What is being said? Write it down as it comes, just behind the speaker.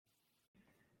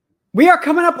We are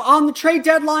coming up on the trade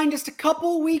deadline, just a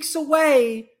couple weeks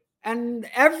away, and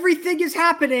everything is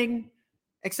happening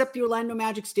except the Orlando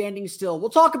Magic standing still. We'll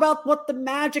talk about what the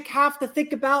Magic have to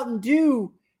think about and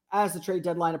do as the trade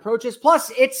deadline approaches.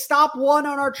 Plus, it's stop one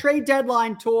on our trade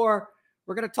deadline tour.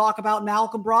 We're going to talk about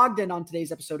Malcolm Brogdon on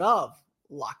today's episode of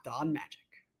Locked On Magic.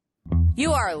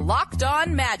 You are Locked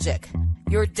On Magic,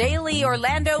 your daily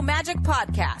Orlando Magic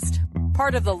podcast,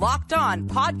 part of the Locked On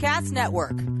Podcast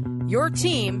Network, your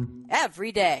team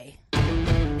every day.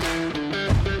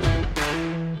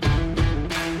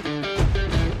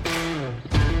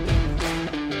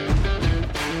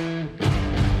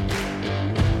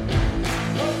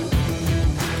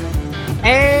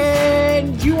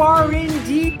 And you are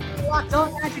indeed Locked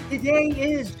On Magic. Today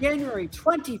is January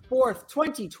 24th,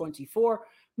 2024.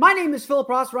 My name is Philip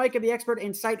Rossreich. I'm the expert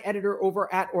and site editor over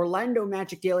at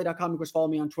OrlandoMagicDaily.com. Of course, follow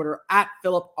me on Twitter at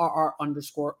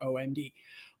PhilipRR_OMD.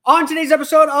 On today's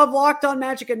episode of Locked On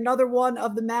Magic, another one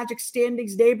of the Magic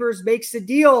standings neighbors makes a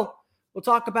deal. We'll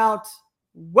talk about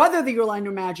whether the Orlando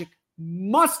Magic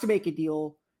must make a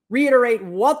deal, reiterate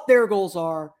what their goals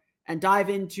are, and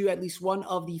dive into at least one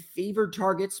of the favored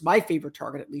targets, my favorite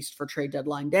target at least for trade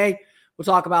deadline day. We'll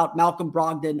talk about Malcolm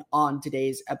Brogdon on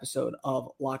today's episode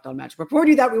of Locked On Magic. But before we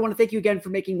do that, we want to thank you again for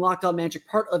making Locked On Magic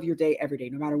part of your day every day,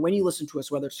 no matter when you listen to us,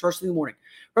 whether it's first in the morning,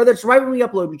 whether it's right when we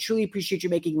upload. We truly appreciate you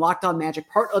making Locked On Magic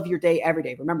part of your day every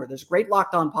day. Remember, there's a great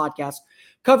Locked On podcast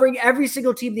covering every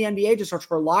single team in the NBA. Just search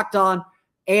for Locked On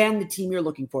and the team you're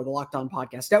looking for, the Locked On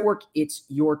Podcast Network. It's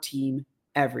your team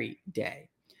every day.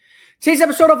 Today's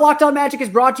episode of Locked On Magic is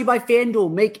brought to you by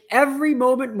FanDuel. Make every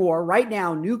moment more. Right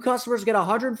now, new customers get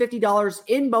 $150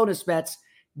 in bonus bets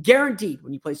guaranteed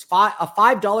when you place a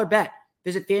 $5 bet.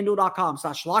 Visit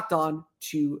FanDuel.com/lockedon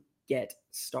to get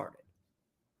started.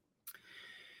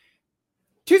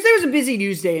 Tuesday was a busy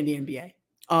news day in the NBA.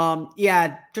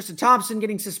 Tristan Thompson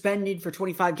getting suspended for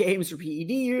 25 games for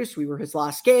PED use. We were his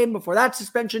last game before that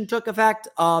suspension took effect.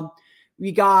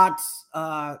 We got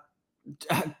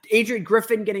Adrian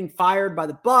Griffin getting fired by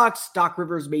the Bucks, Doc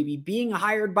Rivers maybe being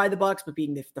hired by the Bucks, but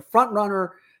being the front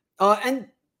runner, and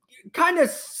kind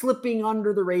of slipping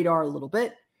under the radar a little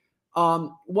bit.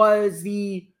 On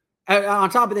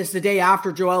top of this, the day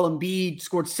after Joel Embiid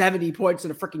scored 70 points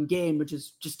in a freaking game, which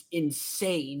is just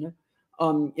insane.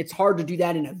 It's hard to do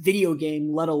that in a video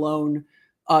game, let alone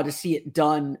to see it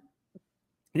done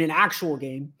in an actual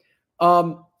game.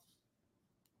 But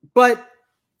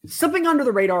slipping under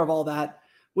the radar of all that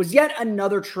was yet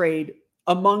another trade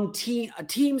among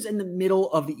teams in the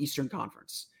middle of the Eastern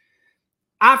Conference.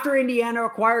 After Indiana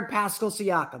acquired Pascal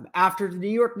Siakam, after the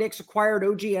New York Knicks acquired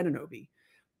OG Anunoby,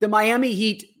 the Miami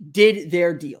Heat did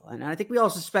their deal. And I think we all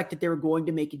suspected they were going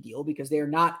to make a deal because they are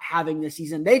not having the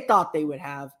season they thought they would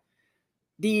have.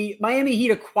 The Miami Heat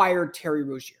acquired Terry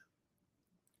Rozier.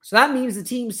 So that means the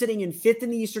team sitting in fifth in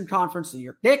the Eastern Conference, the New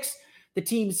York Knicks, the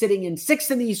team sitting in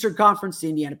sixth in the Eastern Conference, the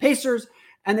Indiana Pacers,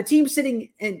 and the team sitting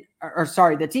in,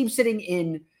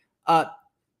 and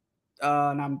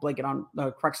I'm blanking on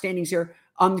the correct standings here.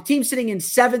 The team sitting in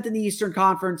seventh in the Eastern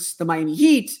Conference, the Miami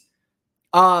Heat,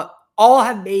 all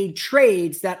have made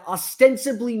trades that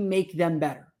ostensibly make them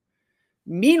better.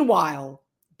 Meanwhile,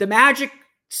 the Magic,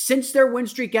 since their win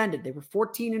streak ended, they were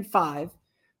 14-5.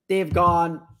 They have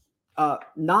gone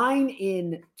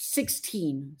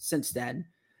 9-16 since then.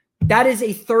 That is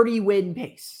a 30-win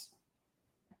pace.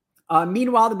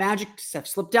 Meanwhile, the Magic have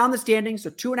slipped down the standings.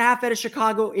 So 2.5 ahead of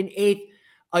Chicago in 8th,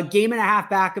 a game and a half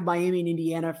back of Miami and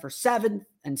Indiana for 7th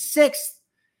and 6th.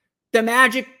 The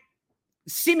Magic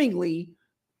seemingly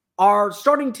are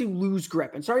starting to lose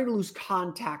grip and starting to lose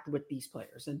contact with these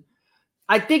players. And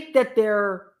I think that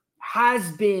there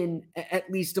has been, at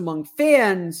least among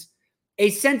fans, a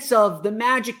sense of the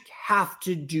Magic have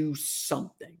to do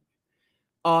something.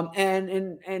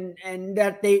 And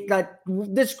that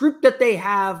this group that they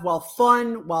have, while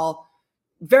fun, while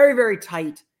very, very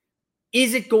tight,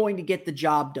 is it going to get the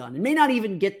job done? It may not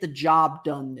even get the job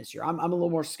done this year. I'm a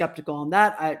little more skeptical on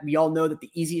that. We all know that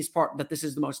the easiest part, that this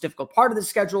is the most difficult part of the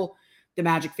schedule. The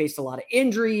Magic faced a lot of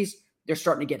injuries. They're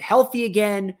starting to get healthy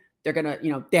again. They're going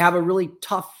to, they have a really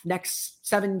tough next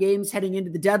 7 games heading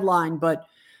into the deadline, but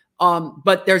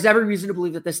there's every reason to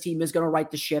believe that this team is going to right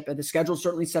the ship, and the schedule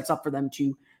certainly sets up for them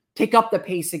to pick up the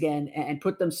pace again and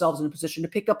put themselves in a position to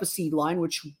pick up a seed line,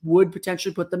 which would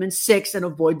potentially put them in 6th and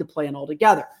avoid the play-in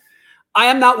altogether. I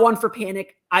am not one for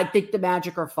panic. I think the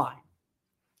Magic are fine.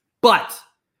 But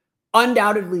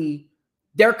undoubtedly,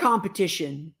 their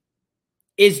competition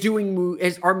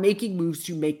are making moves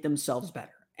to make themselves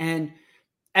better. And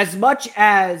as much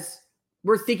as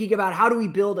we're thinking about how do we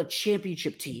build a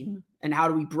championship team and how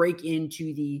do we break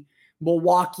into the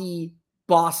Milwaukee,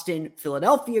 Boston,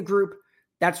 Philadelphia group.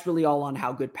 That's really all on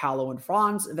how good Paolo and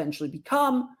Franz eventually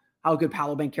become, how good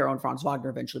Paolo Banchero and Franz Wagner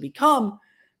eventually become.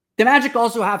 The Magic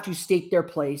also have to stake their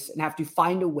place and have to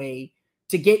find a way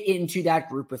to get into that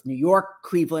group with New York,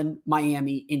 Cleveland,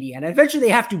 Miami, Indiana. Eventually,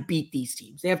 they have to beat these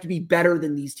teams. They have to be better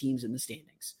than these teams in the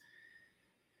standings.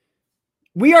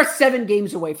 We are 7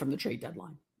 games away from the trade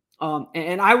deadline.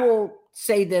 And I will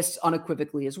say this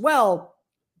unequivocally as well.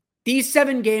 These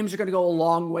 7 games are going to go a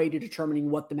long way to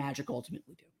determining what the Magic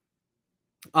ultimately do.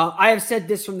 I have said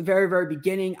this from the very, very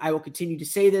beginning. I will continue to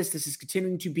say this. This is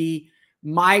continuing to be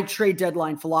my trade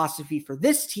deadline philosophy for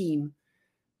this team.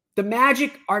 The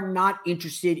Magic are not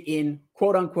interested in,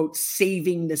 quote unquote,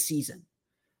 saving the season.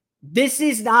 This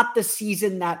is not the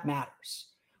season that matters.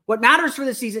 What matters for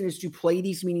the season is to play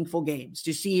these meaningful games,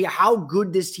 to see how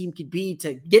good this team could be,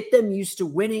 to get them used to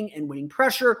winning and winning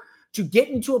pressure, to get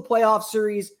into a playoff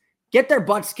series, get their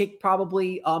butts kicked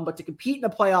probably, but to compete in a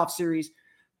playoff series.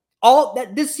 All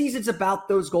that this season's about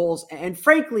those goals. And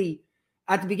frankly,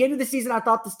 at the beginning of the season, I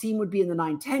thought this team would be in the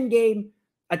 9-10 game.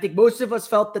 I think most of us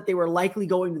felt that they were likely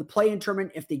going to the play-in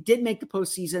tournament if they did make the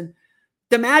postseason.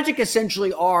 The Magic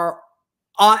essentially are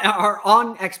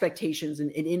on expectations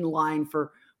and in line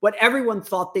for what everyone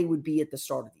thought they would be at the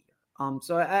start of the year.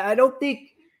 So I don't think,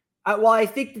 while I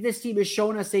think that this team has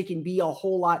shown us they can be a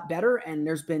whole lot better, and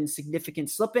there's been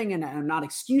significant slipping, and I'm not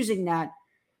excusing that,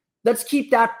 let's keep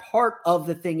that part of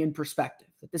the thing in perspective,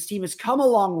 that this team has come a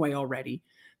long way already.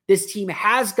 This team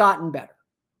has gotten better.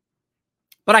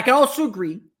 But I can also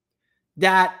agree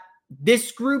that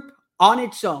this group on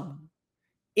its own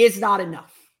is not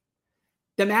enough.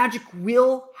 The Magic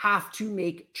will have to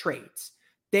make trades.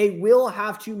 They will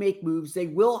have to make moves. They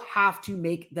will have to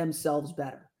make themselves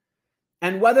better.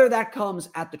 And whether that comes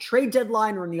at the trade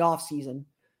deadline or in the offseason,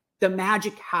 the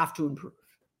Magic have to improve.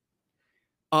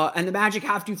 And the Magic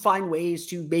have to find ways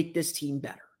to make this team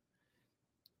better.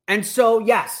 And so,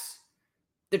 yes,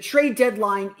 the trade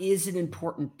deadline is an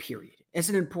important period. It's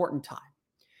an important time.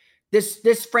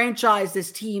 This franchise,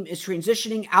 this team is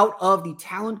transitioning out of the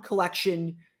talent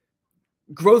collection,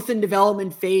 growth and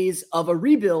development phase of a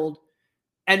rebuild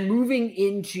and moving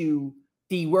into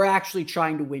the we're actually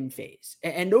trying to win phase.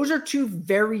 And those are 2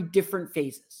 very different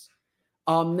phases.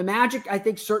 The Magic, I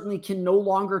think, certainly can no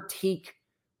longer take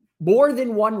more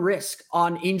than one risk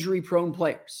on injury-prone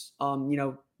players.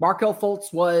 Markelle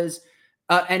Fultz was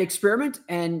an experiment,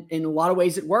 and in a lot of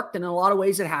ways it worked, and in a lot of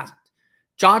ways it hasn't.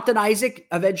 Jonathan Isaac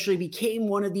eventually became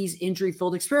one of these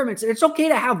injury-filled experiments, and it's okay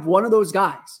to have one of those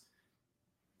guys.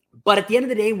 But at the end of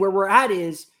the day, where we're at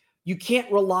is you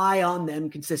can't rely on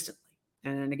them consistently.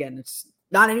 And again, it's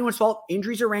not anyone's fault.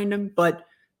 Injuries are random, but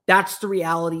that's the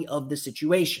reality of the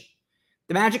situation.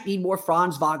 The Magic need more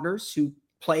Franz Wagners who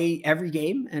play every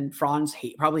game, and Franz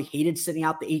probably hated sitting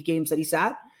out the 8 games that he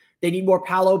sat. They need more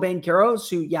Paolo Bancheros,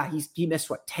 who, he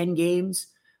missed, 10 games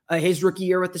his rookie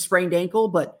year with the sprained ankle,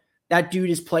 but that dude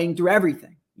is playing through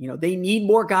everything. They need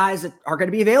more guys that are going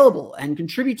to be available and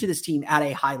contribute to this team at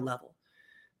a high level.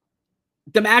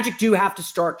 The Magic do have to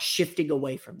start shifting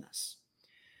away from this.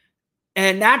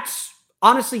 And that's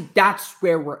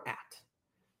where we're at.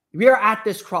 We are at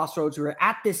this crossroads. We're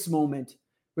at this moment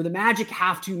where the Magic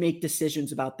have to make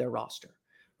decisions about their roster,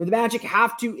 where the Magic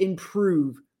have to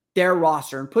improve their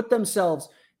roster and put themselves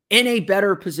in a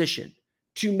better position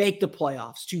to make the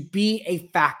playoffs, to be a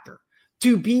factor,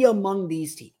 to be among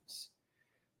these teams.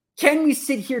 Can we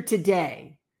sit here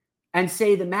today and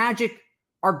say the Magic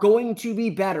are going to be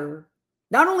better,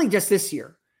 not only just this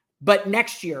year, but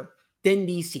next year than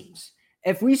these teams?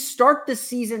 If we start the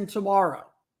season tomorrow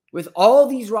with all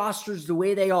these rosters the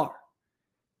way they are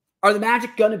the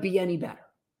Magic going to be any better?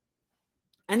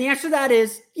 And the answer to that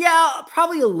is,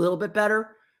 probably a little bit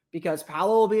better, because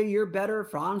Paolo will be a year better.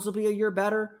 Franz will be a year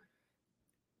better.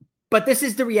 But this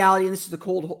is the reality, and this is the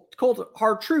cold,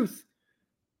 hard truth.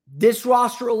 This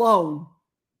roster alone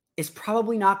is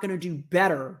probably not going to do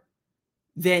better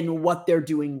than what they're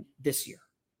doing this year.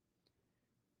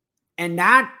 And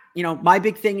that, my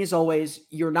big thing is always,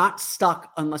 you're not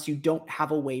stuck unless you don't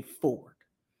have a way forward.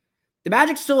 The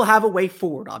Magic still have a way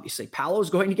forward, obviously. Paolo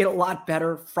is going to get a lot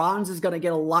better. Franz is going to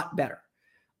get a lot better.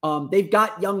 They've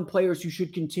got young players who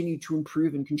should continue to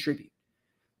improve and contribute.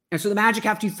 And so the Magic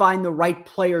have to find the right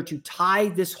player to tie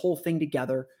this whole thing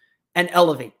together and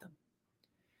elevate them.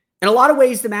 In a lot of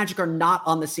ways, the Magic are not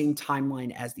on the same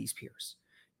timeline as these peers.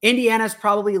 Indiana's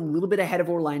probably a little bit ahead of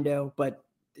Orlando, but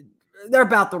they're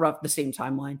about the same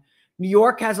timeline. New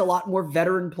York has a lot more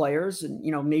veteran players, and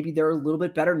maybe they're a little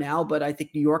bit better now, but I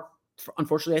think New York,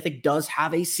 unfortunately, does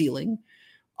have a ceiling.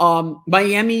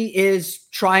 Miami is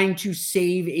trying to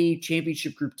save a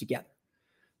championship group together.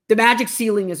 The Magic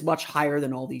ceiling is much higher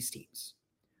than all these teams.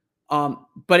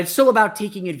 But it's still about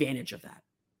taking advantage of that.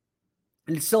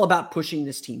 And it's still about pushing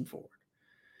this team forward.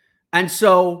 And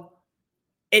so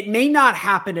it may not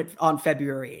happen on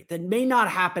February 8th. It may not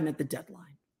happen at the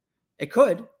deadline. It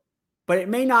could, but it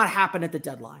may not happen at the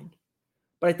deadline.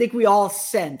 But I think we all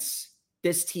sense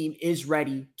this team is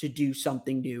ready to do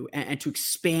something new and to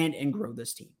expand and grow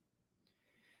this team.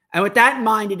 And with that in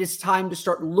mind, it is time to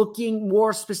start looking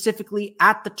more specifically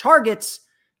at the targets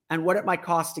and what it might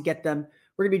cost to get them.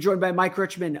 We're going to be joined by Mike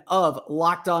Richman of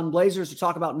Locked On Blazers to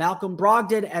talk about Malcolm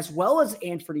Brogdon as well as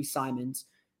Anthony Simons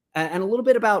and a little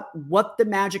bit about what the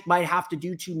Magic might have to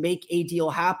do to make a deal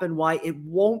happen, why it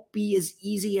won't be as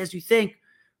easy as you think.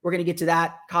 We're going to get to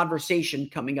that conversation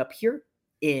coming up here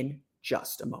in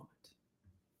just a moment.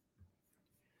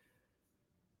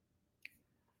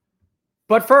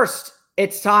 But first,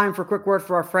 it's time for a quick word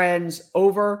for our friends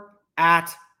over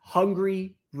at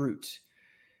Hungry Root.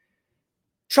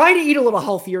 Trying to eat a little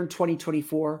healthier in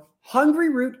 2024, Hungry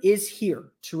Root is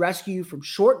here to rescue you from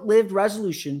short-lived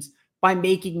resolutions by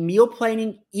making meal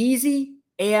planning easy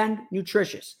and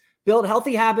nutritious. Build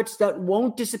healthy habits that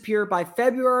won't disappear by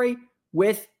February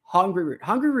with Hungry Root.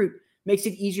 Hungry Root makes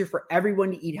it easier for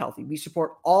everyone to eat healthy. We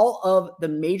support all of the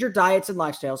major diets and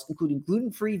lifestyles, including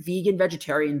gluten-free, vegan,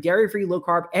 vegetarian, dairy-free,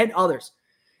 low-carb, and others.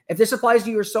 If this applies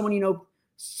to you or someone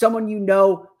you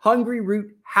know, Hungry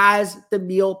Root has the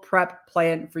meal prep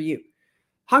plan for you.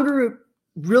 Hungry Root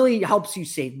really helps you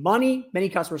save money. Many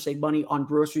customers save money on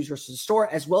groceries versus the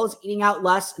store, as well as eating out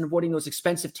less and avoiding those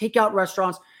expensive takeout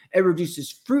restaurants. It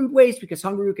reduces food waste because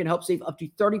Hungry Root can help save up to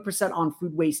 30% on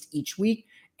food waste each week.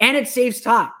 And it saves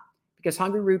time because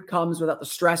Hungry Root comes without the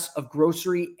stress of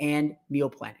grocery and meal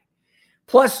planning.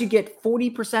 Plus, you get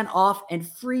 40% off and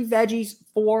free veggies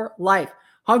for life.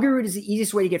 Hungry Root is the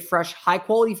easiest way to get fresh,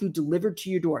 high-quality food delivered to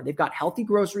your door. They've got healthy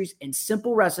groceries and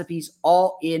simple recipes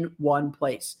all in one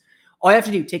place. All you have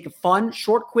to do, take a fun,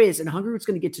 short quiz, and Hungry Root's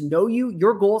going to get to know you,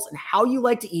 your goals, and how you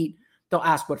like to eat. They'll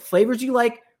ask what flavors you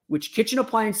like, which kitchen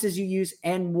appliances you use,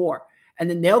 and more. And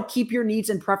then they'll keep your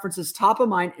needs and preferences top of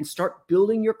mind and start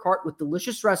building your cart with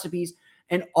delicious recipes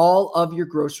and all of your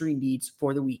grocery needs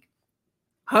for the week.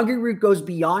 Hungry Root goes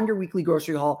beyond your weekly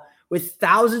grocery haul with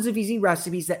thousands of easy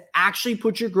recipes that actually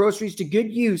put your groceries to good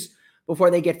use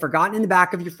before they get forgotten in the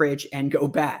back of your fridge and go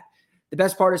bad. The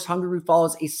best part is Hungry Root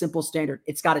follows a simple standard.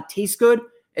 It's got to taste good,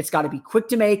 it's got to be quick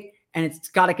to make, and it's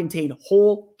got to contain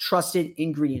whole, trusted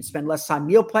ingredients. Spend less time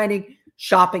meal planning,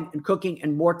 shopping, and cooking,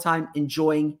 and more time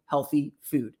enjoying healthy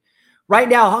food. Right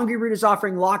now, Hungry Root is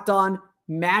offering Locked On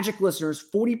Magic listeners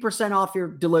 40% off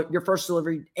your first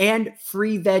delivery and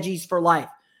free veggies for life.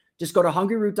 Just go to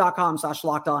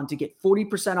hungryroot.com/lockedon to get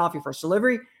 40% off your first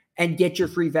delivery and get your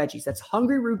free veggies. That's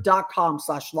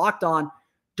hungryroot.com/lockedon.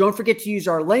 Don't forget to use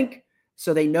our link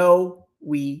so they know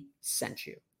we sent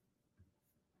you.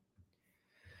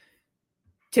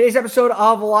 Today's episode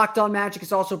of Locked On Magic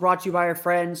is also brought to you by our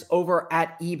friends over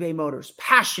at eBay Motors.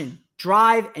 Passion,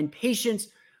 drive, and patience.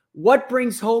 What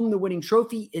brings home the winning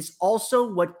trophy is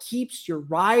also what keeps your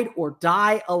ride or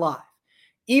die alive.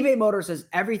 eBay Motors has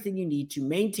everything you need to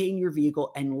maintain your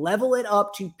vehicle and level it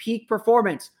up to peak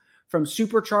performance. From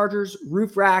superchargers,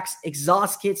 roof racks,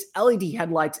 exhaust kits, LED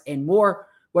headlights, and more.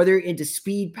 Whether you're into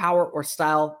speed, power, or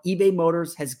style, eBay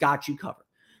Motors has got you covered.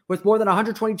 With more than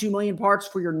 122 million parts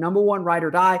for your number one ride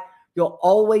or die, you'll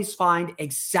always find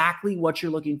exactly what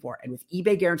you're looking for. And with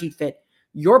eBay Guaranteed Fit,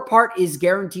 your part is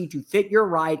guaranteed to fit your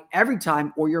ride every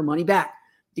time or your money back.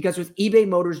 Because with eBay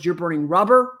Motors, you're burning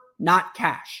rubber, not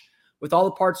cash. With all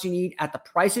the parts you need at the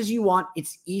prices you want,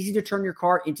 it's easy to turn your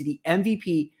car into the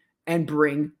MVP and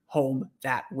bring home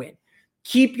that win.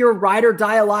 Keep your ride or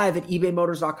die alive at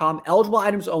ebaymotors.com. Eligible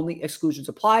items only. Exclusions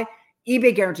apply.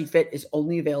 eBay Guaranteed Fit is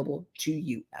only available to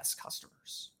U.S.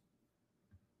 customers.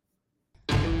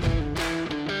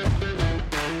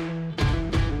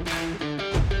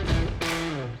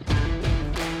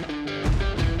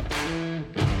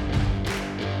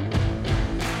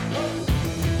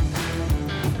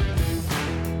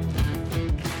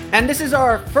 And this is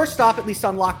our first stop, at least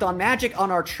on Locked On Magic,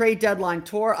 on our trade deadline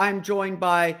tour. I'm joined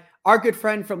by our good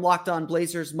friend from Locked On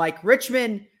Blazers, Mike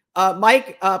Richman.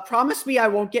 Mike, promise me I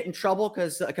won't get in trouble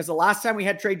because the last time we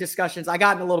had trade discussions, I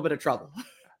got in a little bit of trouble.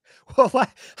 Well,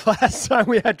 last time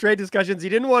we had trade discussions, you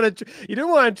didn't want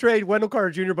to trade Wendell Carter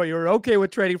Jr., but you were okay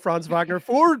with trading Franz Wagner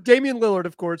for Damian Lillard,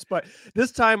 of course. But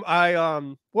this time,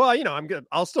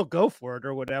 I'll still go for it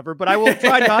or whatever. But I will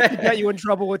try not to get you in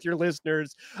trouble with your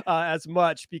listeners as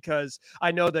much, because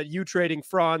I know that you trading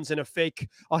Franz in a fake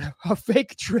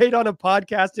trade on a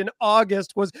podcast in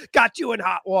August got you in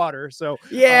hot water. So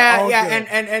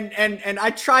and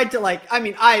I tried to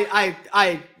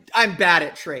I'm bad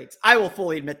at trades. I will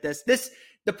fully admit this.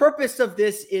 The purpose of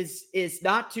this is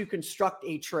not to construct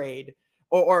a trade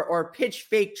or pitch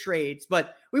fake trades,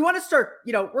 but we want to start.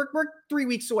 We're 3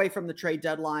 weeks away from the trade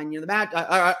deadline.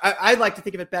 I like to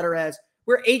think of it better as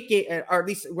we're 8 games, or at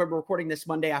least we're recording this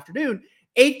Monday afternoon,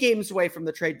 8 games away from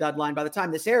the trade deadline. By the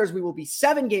time this airs, we will be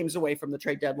 7 games away from the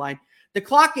trade deadline. The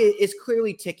clock is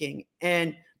clearly ticking,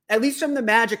 and at least from the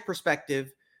Magic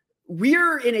perspective,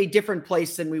 we're in a different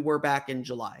place than we were back in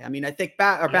July. I mean, I think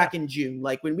back in June,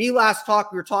 like when we last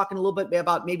talked, we were talking a little bit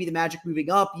about maybe the Magic moving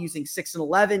up using 6 and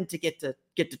 11 to get to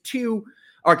 2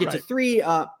 or get to 3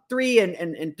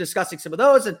 and discussing some of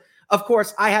those. And of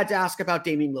course I had to ask about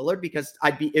Damian Lillard because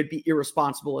it'd be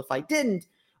irresponsible if I didn't.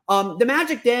 The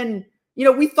Magic then,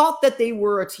 we thought that they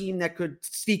were a team that could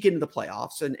sneak into the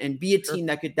playoffs and be a team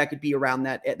that could be around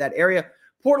that area.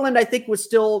 Portland, I think, was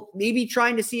still maybe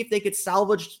trying to see if they could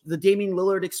salvage the Damian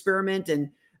Lillard experiment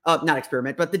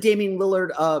but the Damian Lillard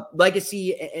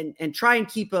legacy and try and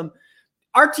keep him.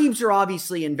 Our teams are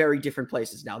obviously in very different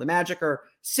places now. The Magic are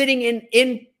sitting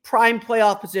in prime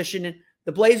playoff position, and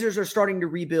the Blazers are starting to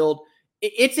rebuild.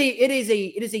 It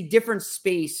is a different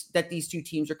space that these two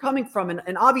teams are coming from,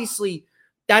 and obviously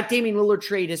that Damian Lillard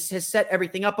trade has set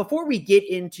everything up. Before we get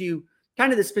into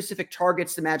kind of the specific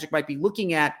targets the Magic might be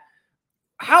looking at,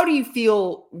 where do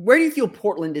you feel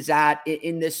Portland is at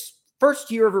in this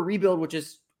first year of a rebuild, which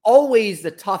is always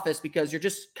the toughest because you're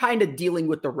just kind of dealing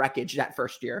with the wreckage that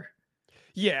first year?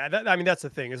 Yeah, that's the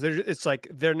thing is it's like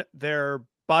they're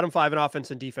bottom 5 in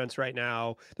offense and defense right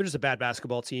now. They're just a bad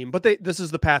basketball team, but this is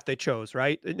the path they chose,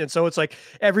 right? And so it's like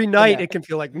every night it can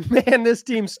feel like, man, this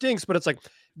team stinks, but it's like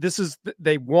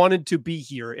they wanted to be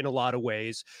here in a lot of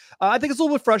ways. I think it's a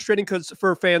little bit frustrating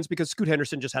for fans because Scoot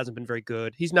Henderson just hasn't been very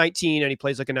good. He's 19 and he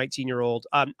plays like a 19-year-old.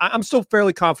 I'm still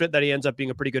fairly confident that he ends up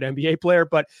being a pretty good NBA player,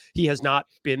 but he has not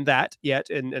been that yet,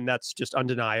 and that's just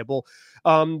undeniable.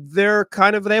 They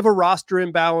have a roster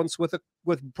imbalance with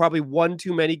probably one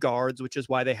too many guards, which is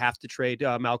why they have to trade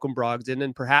Malcolm Brogdon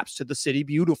and perhaps to the City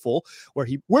Beautiful where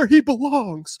he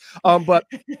belongs.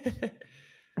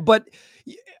 But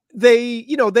they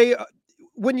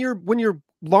when you're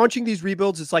launching these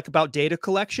rebuilds, it's like about data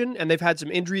collection, and they've had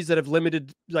some injuries that have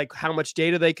limited like how much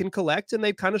data they can collect, and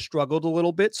they've kind of struggled a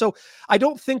little bit. So I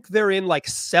don't think they're in like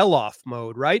sell-off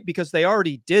mode, right? Because they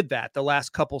already did that the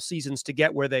last couple seasons to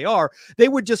get where they are. They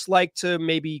would just like to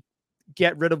maybe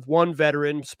get rid of one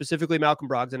veteran, specifically Malcolm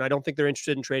Brogdon. I don't think they're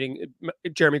interested in trading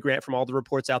Jeremy Grant from all the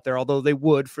reports out there, although they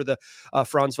would for the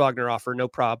Franz Wagner offer, no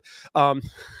prob. That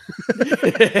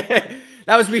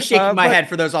was me shaking my head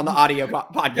for those on the audio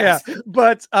podcast. Yeah,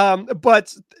 but I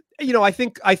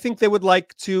think they would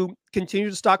like to continue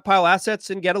to stockpile assets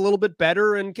and get a little bit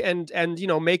better and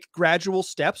make gradual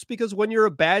steps, because when you're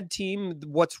a bad team,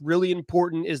 what's really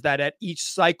important is that at each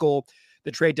cycle,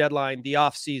 the trade deadline, the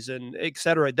offseason, et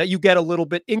cetera, that you get a little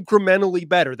bit incrementally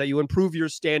better, that you improve your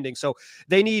standing. So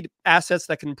they need assets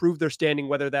that can improve their standing,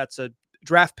 whether that's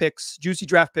juicy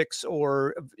draft picks,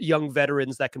 or young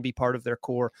veterans that can be part of their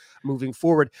core moving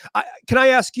forward. Can I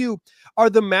ask you, are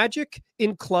the Magic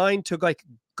inclined to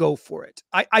go for it?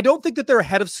 I don't think that they're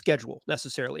ahead of schedule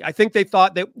necessarily. I think they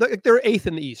thought they're 8th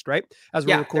in the East, right? As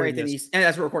we're recording this. In the East. And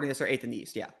as we're recording this, they're 8th in the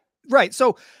East. Yeah. Right.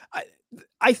 So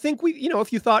I think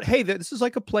if you thought, hey, this is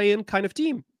like a play-in kind of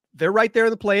team, they're right there in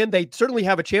the play-in. They certainly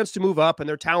have a chance to move up, and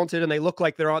they're talented, and they look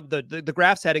like they're on the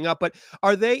graph's heading up. But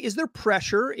is there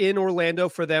pressure in Orlando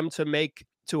for them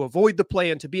to avoid the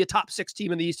play-in, to be a top 6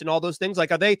 team in the East and all those things?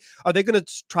 Like, are they going to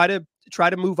try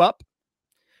to move up?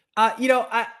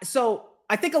 So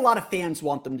I think a lot of fans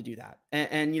want them to do that.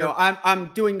 And sure.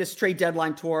 I'm doing this trade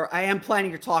deadline tour. I am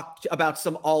planning to talk about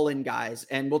some all-in guys,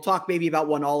 and we'll talk maybe about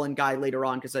one all-in guy later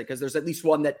on because there's at least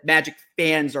one that Magic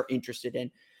fans are interested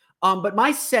in. But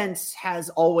my sense has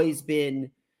always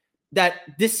been that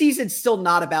this season's still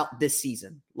not about this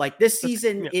season. Like, this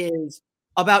season is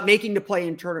about making the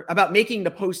play-in tournament, about making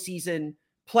the postseason,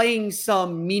 playing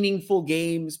some meaningful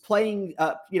games, getting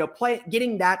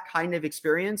that kind of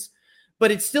experience. But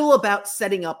it's still about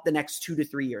setting up the next 2 to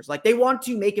 3 years. Like, they want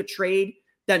to make a trade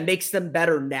that makes them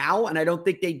better now. And I don't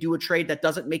think they do a trade that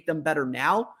doesn't make them better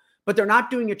now, but they're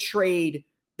not doing a trade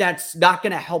that's not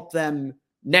going to help them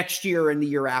next year and the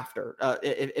year after,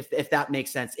 if that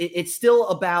makes sense. It's still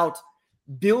about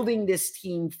building this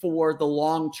team for the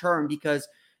long term because,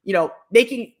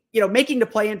 making the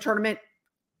play-in tournament,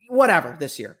 whatever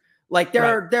this year. Like they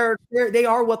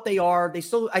are what they are. They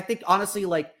still, I think, honestly,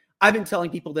 like I've been telling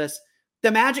people this,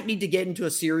 the Magic need to get into a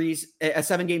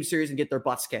 7-game series and get their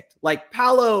butts kicked. Like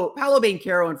Paolo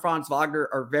Banchero and Franz Wagner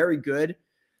are very good.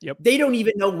 Yep. They don't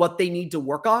even know what they need to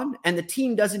work on. And the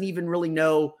team doesn't even really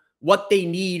know what they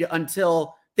need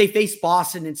until they face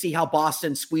Boston and see how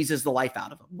Boston squeezes the life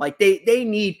out of them. Like they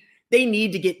need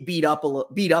to get beat up a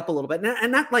little bit.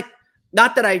 And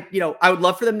not that I would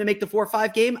love for them to make the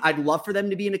 4-5 game. I'd love for them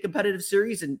to be in a competitive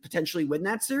series and potentially win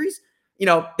that series.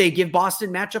 They give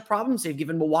Boston matchup problems. They've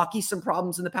given Milwaukee some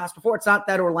problems in the past before. It's not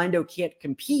that Orlando can't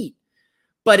compete,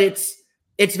 but it's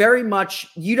very much,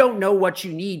 you don't know what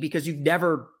you need because you've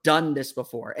never done this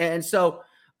before. And so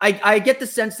I get the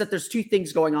sense that there's two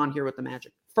things going on here with the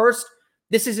Magic. First,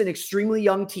 this is an extremely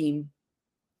young team.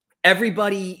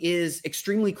 Everybody is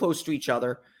extremely close to each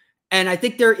other. And I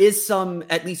think there is some,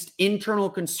 at least internal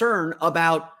concern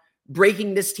about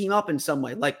breaking this team up in some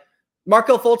way. Like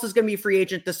Markelle Fultz is going to be a free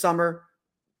agent this summer.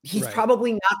 He's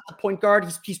probably not the point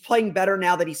guard. He's playing better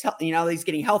now that he's healthy, that he's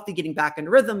getting healthy, getting back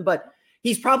into rhythm, but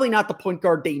he's probably not the point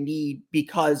guard they need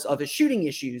because of his shooting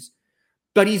issues.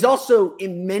 But he's also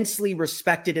immensely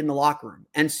respected in the locker room.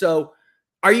 And so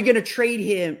are you going to trade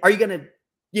him? Are you going to,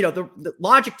 the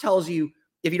logic tells you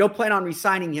if you don't plan on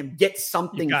re-signing him, get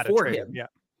something for him. Yeah.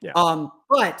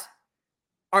 But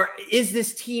is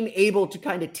this team able to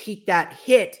kind of take that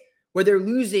hit where they're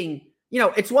losing?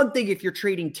 It's one thing if you're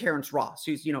trading Terrence Ross,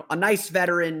 who's, a nice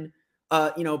veteran,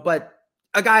 but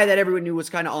a guy that everyone knew was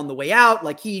kind of on the way out.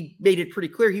 Like he made it pretty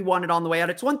clear he wanted on the way out.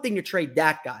 It's one thing to trade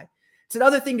that guy. It's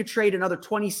another thing to trade another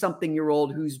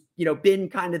 20-something-year-old who's, been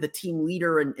kind of the team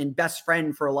leader and best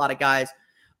friend for a lot of guys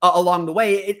along the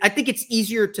way. I think it's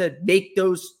easier to make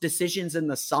those decisions in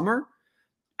the summer.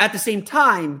 At the same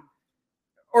time,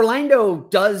 Orlando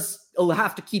does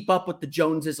have to keep up with the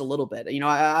Joneses a little bit.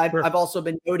 I've also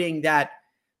been noting that,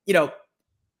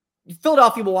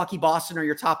 Philadelphia, Milwaukee, Boston are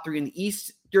your top three in the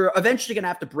East. You're eventually going to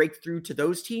have to break through to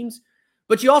those teams,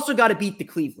 but you also got to beat the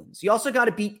Clevelands. You also got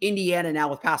to beat Indiana now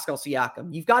with Pascal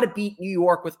Siakam. You've got to beat New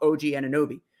York with OG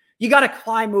Anunoby. You got to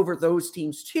climb over those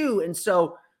teams too. And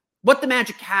so what the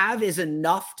Magic have is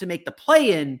enough to make the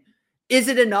play-in. Is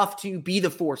it enough to be the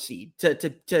 4 seed,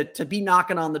 to be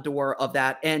knocking on the door of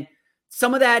that? And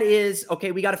some of that is,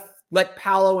 okay, we got to let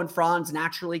Paolo and Franz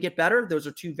naturally get better. Those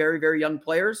are two very, very young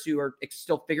players who are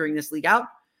still figuring this league out.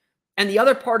 And the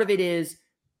other part of it is,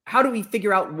 how do we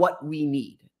figure out what we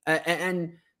need?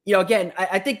 And again,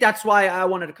 I think that's why I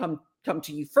wanted to come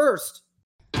to you first.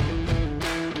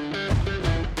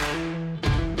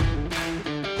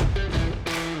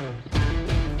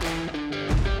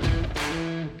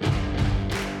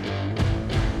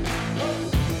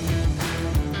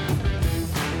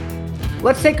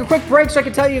 Let's take a quick break so I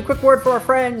can tell you a quick word for our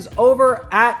friends over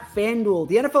at FanDuel.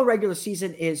 The NFL regular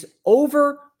season is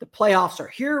over. The playoffs are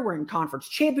here. We're in conference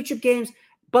championship games,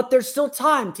 but there's still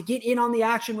time to get in on the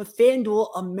action with FanDuel,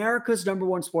 America's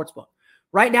 #1 sportsbook.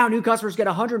 Right now, new customers get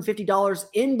 $150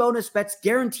 in bonus bets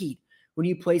guaranteed when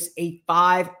you place a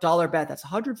 $5 bet. That's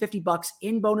 $150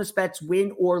 in bonus bets,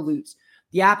 win or lose.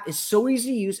 The app is so easy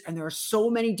to use, and there are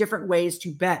so many different ways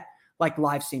to bet, like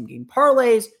live same-game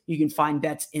parlays. You can find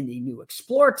bets in the new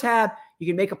Explore tab. You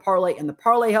can make a parlay in the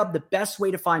Parlay Hub, the best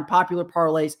way to find popular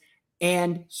parlays,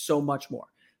 and so much more.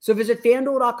 So visit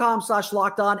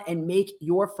FanDuel.com/lockedon and make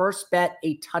your first bet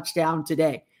a touchdown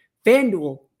today.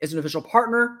 FanDuel is an official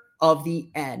partner of the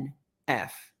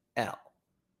NFL.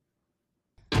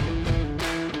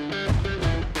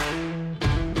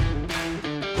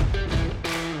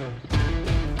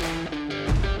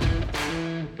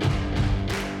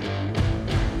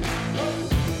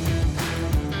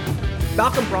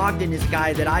 Malcolm Brogdon is a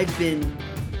guy that I've been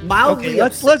mildly.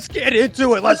 Okay, let's get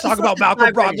into it. Let's talk about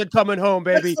Malcolm Brogdon coming home,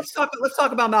 baby. Let's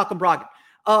talk about Malcolm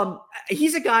Brogdon.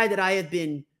 He's a guy that I have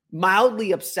been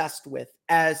mildly obsessed with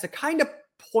as the kind of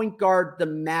point guard the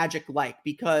Magic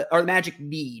the Magic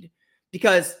need,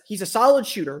 because he's a solid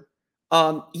shooter.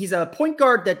 He's a point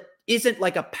guard that isn't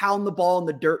like a pound the ball in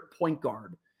the dirt point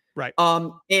guard. Right.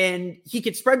 And he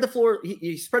could spread the floor.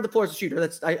 He spread the floor as a shooter.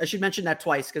 I should mention that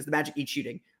twice because the Magic eat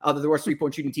shooting. They're the worst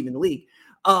 3-point shooting team in the league.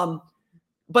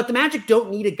 But the Magic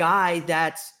don't need a guy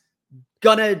that's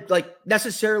gonna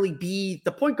necessarily be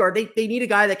the point guard. They need a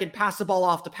guy that can pass the ball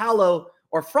off to Paolo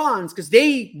or Franz because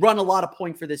they run a lot of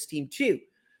point for this team too.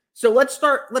 So let's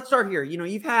start here.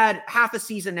 You've had half a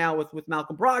season now with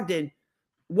Malcolm Brogdon.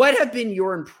 What have been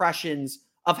your impressions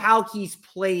of how he's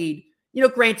played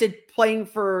granted, playing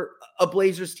for a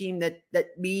Blazers team that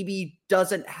maybe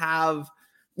doesn't have,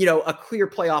 a clear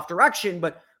playoff direction,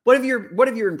 but what have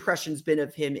your impressions been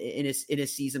of him in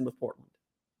his season with Portland?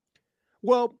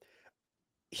 Well,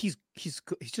 he's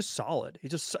just solid.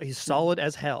 He's solid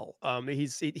as hell.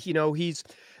 He's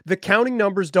the counting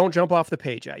numbers don't jump off the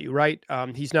page at you, right?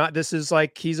 He's not, this is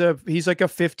like, he's like a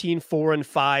 15, 4 and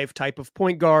 5 type of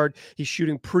point guard. He's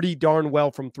shooting pretty darn well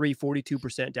from 3,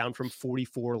 42% down from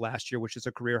 44 last year, which is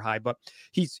a career high, but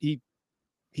he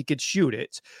could shoot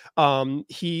it.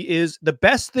 He is, the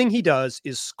best thing he does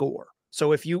is score.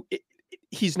 So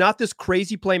he's not this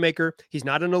crazy playmaker. He's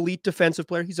not an elite defensive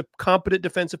player. He's a competent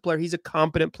defensive player. He's a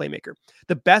competent playmaker.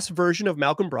 The best version of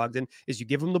Malcolm Brogdon is you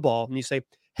give him the ball and you say,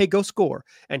 hey, go score.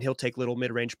 And he'll take little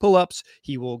mid-range pull-ups.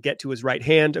 He will get to his right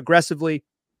hand aggressively,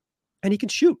 and he can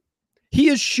shoot. He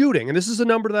is shooting. And this is a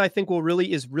number that I think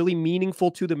is really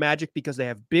meaningful to the Magic because they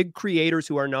have big creators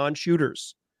who are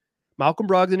non-shooters. Malcolm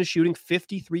Brogdon is shooting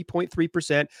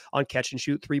 53.3% on catch and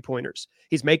shoot 3-pointers.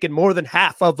 He's making more than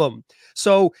half of them.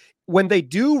 So when they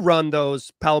do run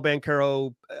those Paolo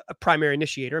Banchero primary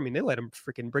initiator, I mean, they let him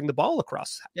freaking bring the ball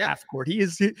across half court.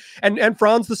 And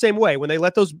Franz the same way. When they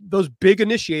let those big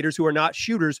initiators who are not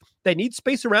shooters, they need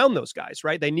space around those guys,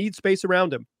 right? They need space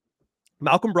around him.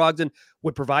 Malcolm Brogdon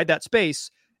would provide that space,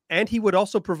 and he would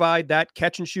also provide that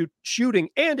catch and shoot shooting.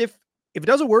 And if it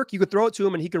doesn't work, you could throw it to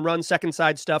him and he can run second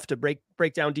side stuff to break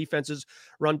down defenses,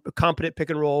 run a competent pick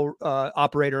and roll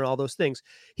operator and all those things.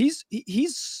 He's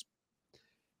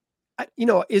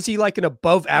is he like an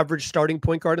above average starting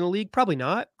point guard in the league? Probably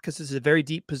not, because this is a very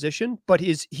deep position, but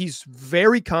he's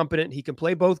very competent. He can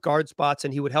play both guard spots,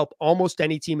 and he would help almost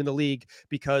any team in the league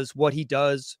because what he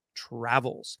does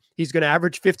travels. He's going to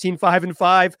average 15, 5 and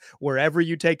 5 wherever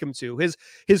you take him to.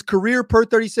 His career per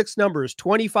 36 numbers,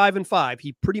 25 and 5.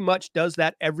 He pretty much does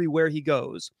that everywhere he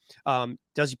goes.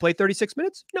 Does he play 36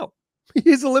 minutes? No.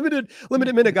 He's a limited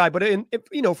minute guy, but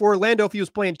for Orlando, if he was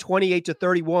playing 28 to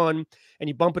 31 and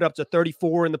you bump it up to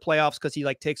 34 in the playoffs because he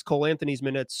takes Cole Anthony's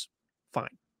minutes, fine.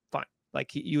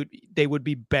 Like they would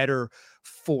be better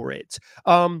for it.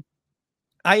 I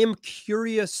am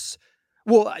curious.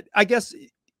 Well, I guess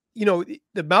the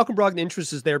Malcolm Brogdon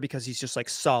interest is there because he's just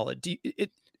solid.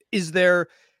 Is there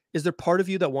part of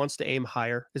you that wants to aim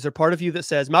higher? Is there part of you that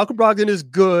says Malcolm Brogdon is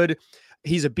good?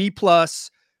 He's a B+.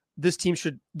 This team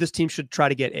should try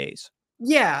to get A's.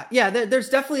 Yeah. There's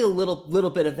definitely a little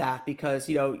bit of that because,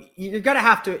 you're going to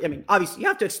have to, obviously you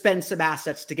have to expend some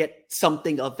assets to get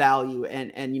something of value.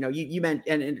 And you meant,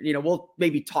 and we'll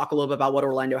maybe talk a little bit about what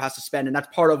Orlando has to spend. And that's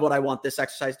part of what I want this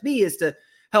exercise to be, is to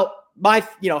help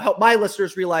my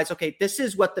listeners realize, okay, this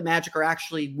is what the Magic are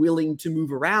actually willing to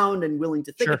move around and willing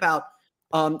to think about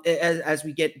as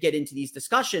we get into these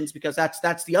discussions, because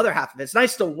that's the other half of it. It's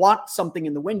nice to want something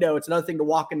in the window. It's another thing to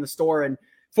walk in the store and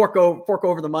fork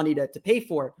over the money to pay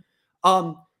for it.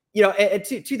 And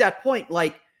to that point,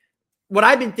 what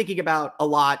I've been thinking about a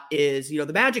lot is,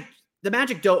 the Magic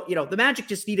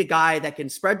just need a guy that can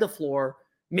spread the floor,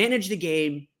 manage the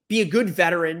game, be a good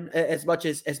veteran as much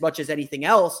as anything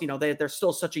else. They're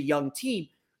still such a young team.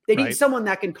 They need someone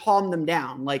that can calm them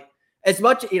down. As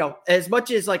much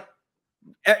as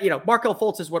Markelle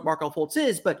Fultz is what Markelle Fultz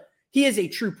is, but he is a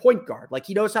true point guard.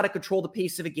 He knows how to control the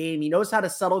pace of a game. He knows how to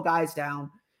settle guys down.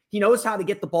 He knows how to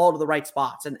get the ball to the right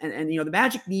spots. And the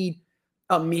Magic need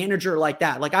a manager like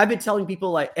that. I've been telling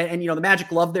people, the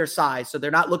Magic love their size, so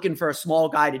they're not looking for a small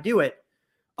guy to do it.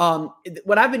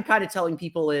 What I've been kind of telling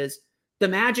people is the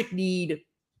Magic need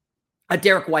a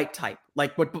Derek White type,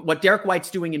 what Derek White's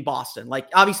doing in Boston.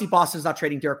 Obviously Boston's not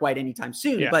trading Derek White anytime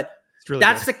soon, but really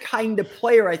that's the kind of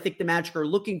player I think the Magic are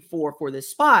looking for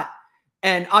this spot.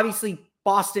 And obviously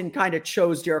Boston kind of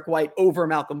chose Derek White over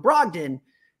Malcolm Brogdon.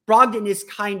 Brogdon is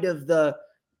kind of the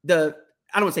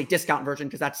I don't want to say discount version,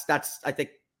 because that's I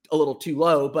think a little too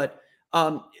low, but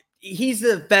he's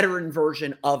the veteran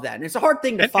version of that. And it's a hard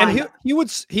thing to find. And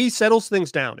he settles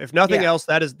things down. If nothing else,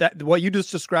 that what you just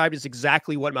described is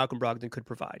exactly what Malcolm Brogdon could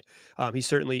provide. He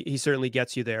certainly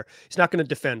gets you there. He's not going to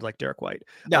defend like Derek White.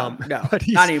 No, not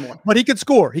anymore. But he could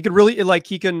score. He could really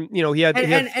he can, he had,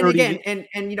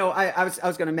 I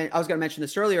was going to mention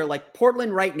this earlier.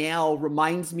 Portland right now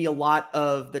reminds me a lot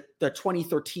of the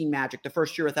 2013 Magic, the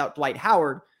first year without Dwight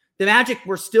Howard. The Magic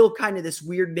were still kind of this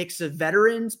weird mix of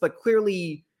veterans, but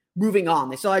clearly moving on.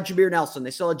 They still had Jameer Nelson.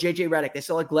 They still had JJ Redick. They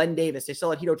still had Glenn Davis. They still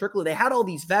had Hito Turkoglu. They had all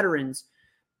these veterans,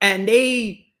 and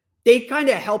they kind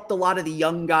of helped a lot of the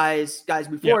young guys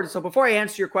move forward. So before I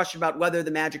answer your question about whether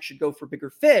the Magic should go for bigger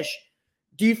fish,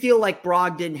 do you feel like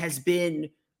Brogdon has been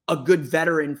a good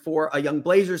veteran for a young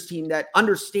Blazers team that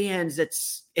understands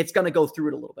it's going to go through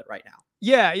it a little bit right now?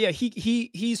 Yeah,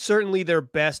 he's certainly their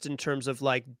best in terms of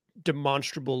like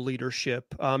demonstrable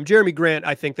leadership. Jeremy Grant,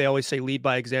 I think they always say lead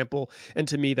by example, and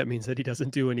to me that means that he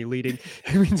doesn't do any leading.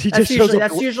 It means he just shows up.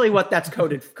 That's usually what that's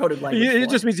coded language.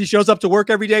 It just means he shows up to work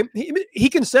every day. He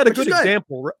can set a good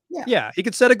example. Yeah, he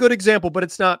could set a good example, but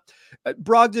it's not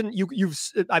Brogdon.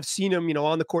 I've seen him,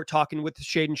 on the court talking with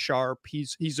Shaedon Sharpe.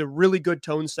 He's a really good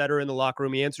tone setter in the locker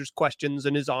room. He answers questions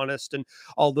and is honest and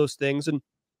all those things. And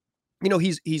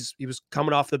he was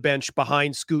coming off the bench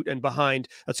behind Scoot and behind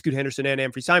Scoot Henderson and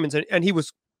Anfernee Simons, and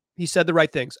he said the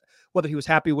right things. Whether he was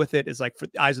happy with it is like for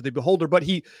the eyes of the beholder, but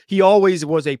he always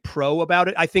was a pro about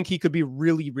it. I think he could be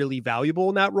really, really valuable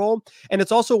in that role, and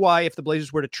it's also why if the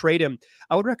Blazers were to trade him,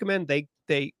 I would recommend they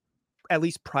at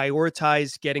least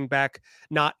prioritize getting back.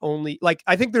 Not only like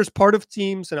I think there's part of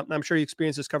teams, and I'm sure you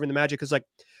experience this covering the Magic, is like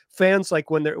fans like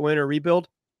when they're in a rebuild.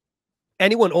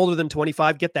 Anyone older than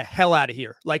 25, get the hell out of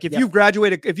here. Like if you've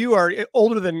graduated, if you are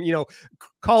older than,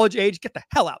 college age, get the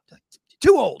hell out.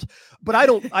 Too old. But I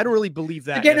don't really believe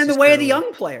that. You're getting in the way of the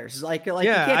young players. I don't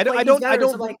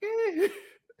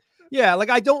Yeah. Like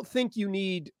I don't think you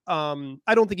need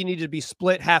to be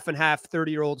split half and half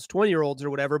 30-year-olds, 20-year-olds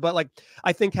or whatever. But like,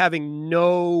 I think having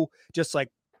no just like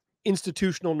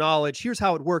institutional knowledge, here's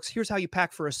how it works. Here's how you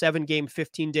pack for a 7-game,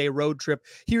 15-day road trip.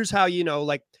 Here's how,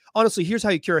 honestly, here's how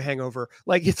you cure a hangover.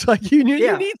 Like it's like you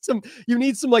need some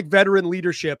like veteran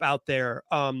leadership out there.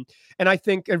 And I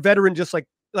think a veteran, just like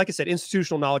I said,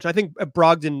 institutional knowledge. I think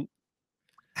Brogdon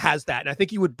has that, and I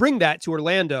think he would bring that to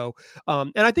Orlando.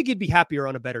 And I think he'd be happier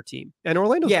on a better team. And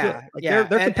Orlando's good. Like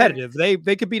they're competitive. They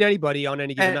could beat anybody on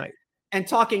any given night. And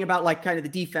talking about like kind of the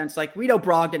defense, like we know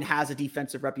Brogdon has a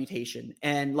defensive reputation,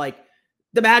 and like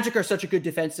the Magic are such a good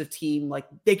defensive team. Like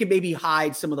they could maybe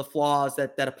hide some of the flaws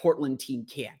that a Portland team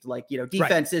can't. Like,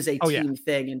 defense is a team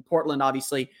thing, and Portland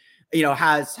obviously,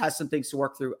 has some things to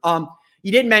work through.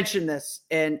 You did mention this,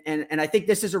 and I think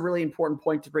this is a really important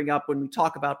point to bring up when we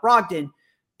talk about Brogdon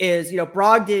is,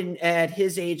 Brogdon at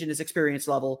his age and his experience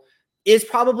level is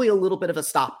probably a little bit of a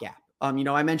stopgap.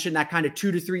 I mentioned that kind of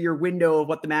 2 to 3 year window of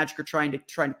what the Magic are trying to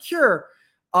cure.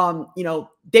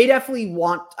 They definitely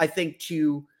want, I think,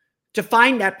 to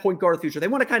find that point guard of the future. They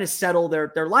want to kind of settle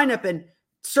their lineup, and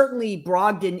certainly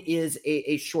Brogdon is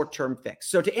a short-term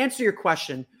fix. So to answer your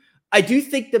question, I do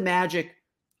think the Magic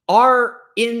are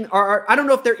I don't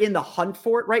know if they're in the hunt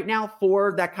for it right now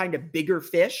for that kind of bigger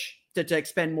fish to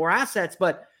expend more assets,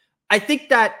 but I think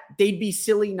that they'd be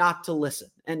silly not to listen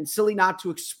and silly not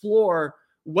to explore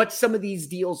what some of these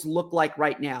deals look like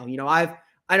right now.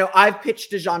 I've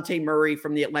pitched DeJounte Murray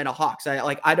from the Atlanta Hawks.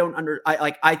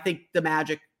 I think the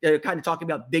Magic, kind of talking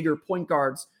about bigger point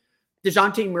guards,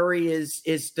 DeJounte Murray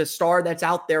is the star that's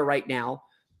out there right now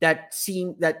that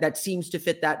seems to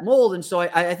fit that mold. And so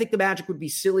I think the Magic would be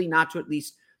silly not to at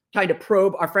least kind of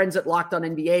probe. Our friends at Locked On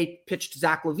NBA pitched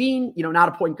Zach LaVine, not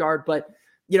a point guard, but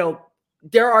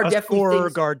there are definitely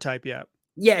things, guard type. Yeah.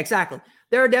 Yeah, exactly.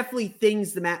 There are definitely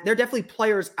things there are definitely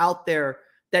players out there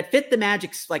that fit the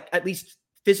Magic's like at least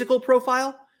physical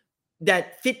profile,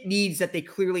 that fit needs that they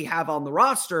clearly have on the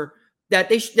roster that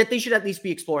they should at least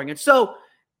be exploring. And so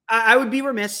I would be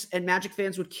remiss, and Magic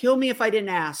fans would kill me if I didn't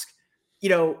ask,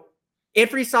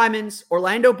 Anfernee Simons,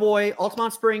 Orlando boy,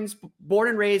 Altamont Springs, born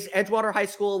and raised, Edgewater High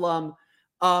School alum,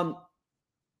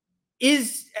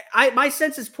 my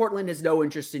sense is Portland has no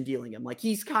interest in dealing him. Like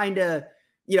he's kind of,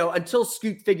 until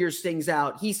Scoot figures things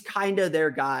out, he's kind of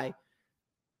their guy.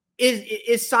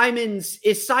 Is Simons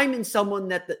someone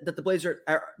that the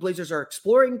Blazers are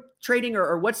exploring trading,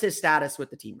 or what's his status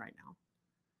with the team right now?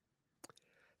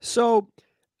 So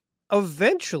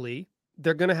eventually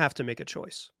they're going to have to make a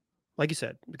choice. Like you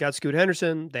said, we got Scoot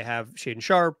Henderson. They have Shaedon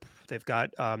Sharpe. They've got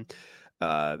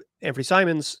Anfernee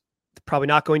Simons. Probably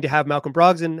not going to have Malcolm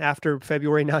Brogdon after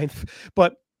February 9th,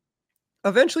 but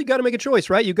eventually got to make a choice,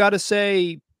 right? You got to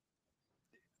say,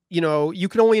 you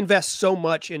can only invest so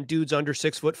much in dudes under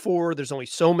 6'4". There's only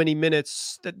so many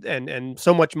minutes and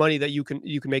so much money that you can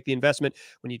make the investment.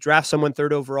 When you draft someone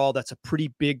 3rd overall, that's a pretty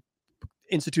big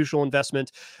institutional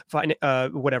investment,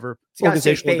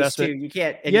 organizational investment. Too. You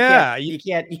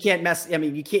can't mess. I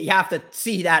mean, you have to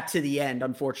see that to the end,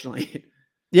 unfortunately.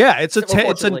 Yeah, it's a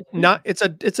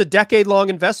decade-long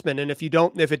investment, and if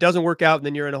it doesn't work out,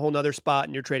 then you're in a whole nother spot,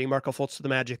 and you're trading Marco Fultz to the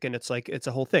Magic, and it's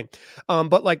a whole thing.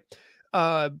 But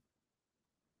Anfernee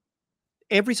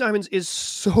Simons is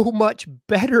so much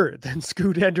better than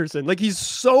Scoot Henderson. Like he's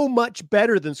so much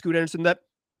better than Scoot Henderson that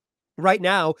right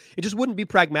now it just wouldn't be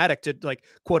pragmatic to like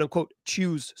quote unquote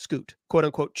choose Scoot, quote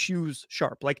unquote choose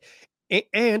Sharpe. Like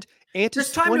and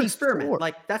there's time to experiment.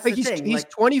 Like that's the thing. He's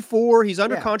 24. He's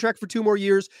under contract for 2 more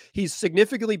years. He's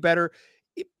significantly better.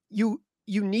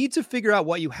 you need to figure out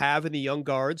what you have in the young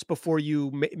guards before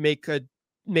you make a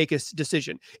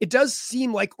decision. It does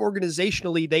seem like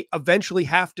organizationally they eventually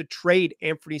have to trade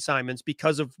Anthony Simons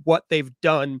because of what they've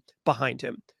done behind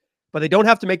him. But they don't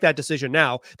have to make that decision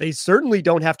now. They certainly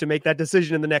don't have to make that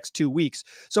decision in the next 2 weeks.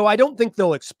 So I don't think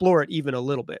they'll explore it even a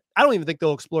little bit. I don't even think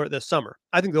they'll explore it this summer.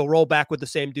 I think they'll roll back with the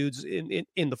same dudes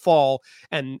in the fall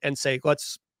and say,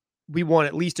 we want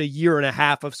at least a year and a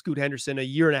half of Scoot Henderson, a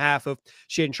year and a half of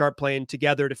Shaedon Sharpe playing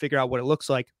together to figure out what it looks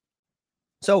like.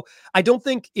 So I don't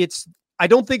think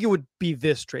it would be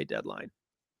this trade deadline.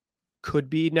 Could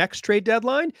be next trade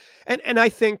deadline. And I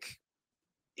think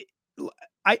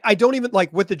I don't even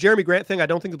like with the Jeremy Grant thing. I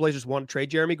don't think the Blazers want to trade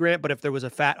Jeremy Grant, but if there was a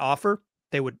fat offer,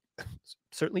 they would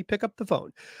certainly pick up the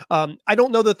phone. I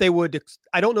don't know that they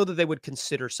would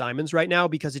consider Simons right now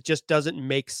because it just doesn't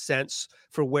make sense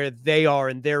for where they are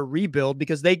in their rebuild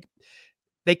because they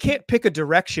can't pick a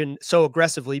direction so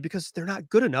aggressively because they're not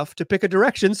good enough to pick a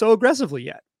direction so aggressively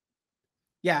yet.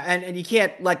 Yeah. And you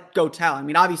can't let go tell. I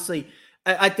mean, obviously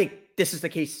I think this is the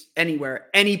case anywhere.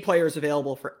 Any player is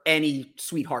available for any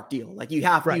sweetheart deal. Like you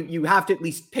have to at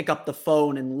least pick up the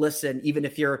phone and listen, even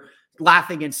if you're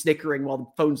laughing and snickering while the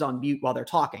phone's on mute while they're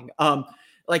talking.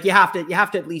 Like you have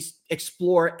to at least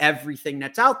explore everything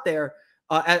that's out there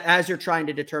as you're trying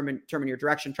to determine your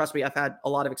direction. Trust me, I've had a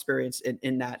lot of experience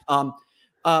in that.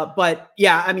 But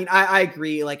yeah, I mean, I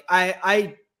agree. Like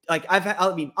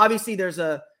obviously there's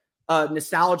a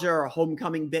nostalgia or a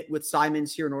homecoming bit with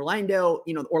Simons here in Orlando.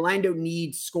 You know, Orlando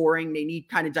needs scoring. They need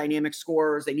kind of dynamic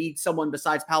scorers. They need someone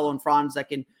besides Paolo and Franz that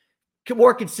can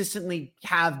more consistently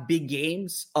have big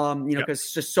games.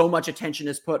 Because just so much attention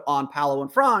is put on Paolo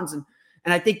and Franz. And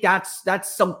I think that's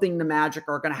something the Magic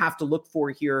are going to have to look for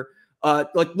here.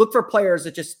 Look for players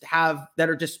that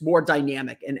are just more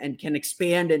dynamic and can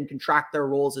expand and contract their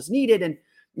roles as needed. And,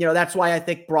 that's why I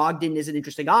think Brogdon is an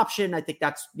interesting option. I think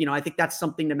that's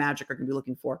something the Magic are going to be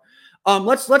looking for.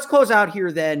 Let's close out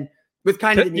here then with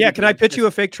kind of the can I pitch you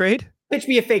a fake trade? Pitch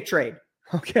me a fake trade.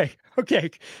 Okay.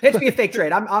 Pitch me a fake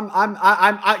trade.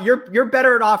 You're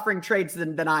better at offering trades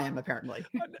than I am apparently.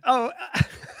 Oh,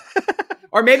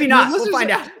 or maybe not. We'll find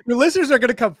out. The listeners are going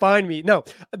to come find me. No,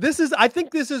 I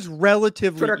think this is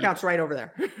relatively Twitter account's right over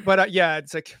there. But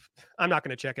it's like, I'm not going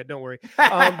to check it. Don't worry.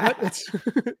 But it's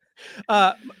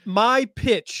my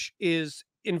pitch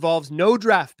involves no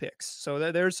draft picks.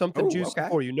 So there's something juicy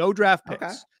for you. No draft picks.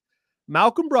 Okay.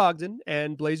 Malcolm Brogdon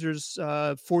and Blazers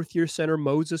fourth-year center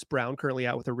Moses Brown currently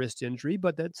out with a wrist injury,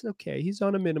 but that's okay. He's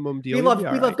on a minimum deal. We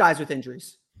love guys with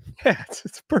injuries. Yeah,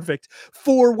 it's perfect.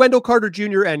 For Wendell Carter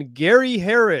Jr. and Gary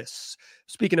Harris.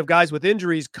 Speaking of guys with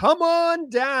injuries, come on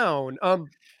down.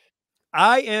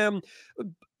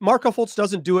 Markelle Fultz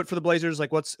doesn't do it for the Blazers.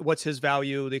 Like what's his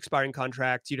value? The expiring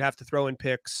contract, you'd have to throw in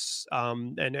picks.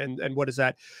 And what does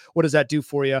that do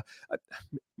for you?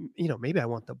 Maybe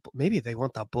they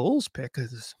want the Bulls pick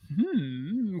because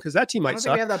that team might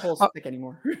suck. I don't think they have that Bulls pick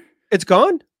anymore. It's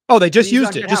gone. Oh, they just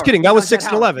used it. Just kidding. That was 6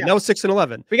 and 11. That was 6 and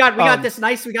 11. We got this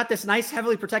nice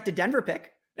heavily protected Denver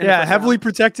pick. Yeah, heavily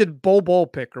protected bowl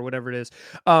pick or whatever it is.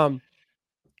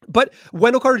 But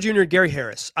Wendell Carter Jr. and Gary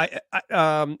Harris.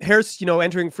 Harris,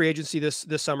 entering free agency this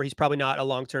summer, he's probably not a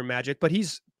long-term Magic, but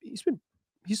he's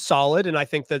solid, and I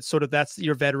think that's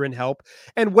your veteran help.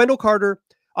 And Wendell Carter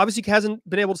obviously hasn't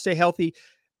been able to stay healthy.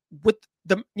 With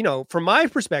from my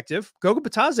perspective, Goga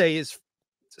Bitadze is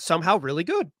somehow really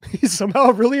good. He's somehow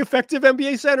a really effective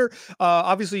NBA center.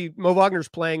 Obviously, Mo Wagner's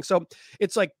playing, so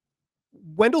it's like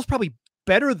Wendell's probably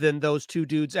better than those two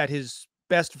dudes at his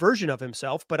best version of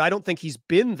himself, but I don't think he's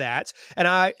been that.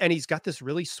 And he's got this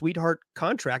really sweetheart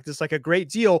contract. It's like a great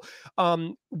deal.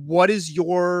 What is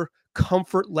your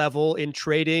comfort level in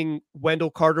trading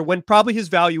Wendell Carter when probably his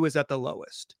value is at the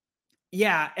lowest?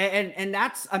 Yeah. And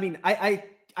that's, I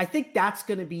think that's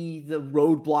going to be the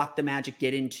roadblock the Magic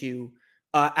get into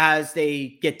as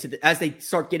they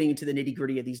start getting into the nitty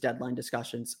gritty of these deadline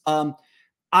discussions.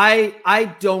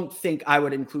 I don't think I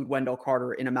would include Wendell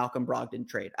Carter in a Malcolm Brogdon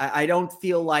trade. I don't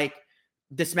feel like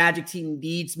this Magic team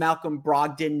needs Malcolm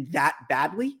Brogdon that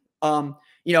badly.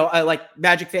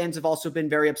 Magic fans have also been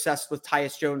very obsessed with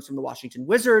Tyus Jones from the Washington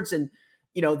Wizards, and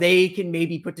they can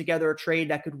maybe put together a trade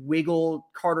that could wiggle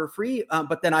Carter free.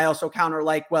 But then I also counter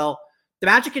the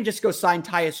Magic can just go sign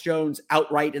Tyus Jones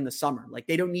outright in the summer.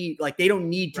 They don't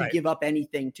need to give up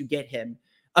anything to get him.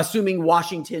 Assuming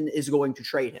Washington is going to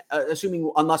trade him,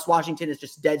 unless Washington is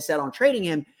just dead set on trading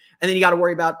him, and then you got to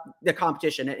worry about the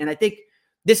competition. And I think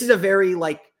this is a very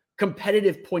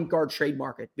competitive point guard trade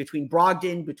market between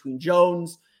Brogdon, between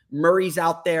Jones, Murray's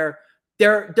out there.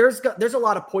 There's a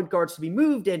lot of point guards to be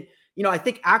moved. And, I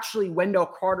think actually Wendell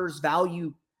Carter's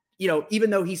value even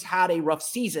though he's had a rough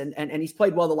season and he's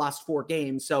played well the last 4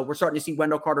 games, so we're starting to see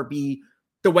Wendell Carter be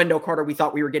the Wendell Carter we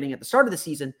thought we were getting at the start of the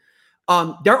season.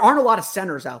 There aren't a lot of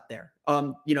centers out there.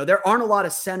 There aren't a lot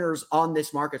of centers on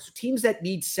this market. So teams that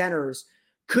need centers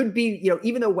could be,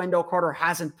 even though Wendell Carter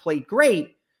hasn't played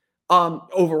great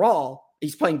overall,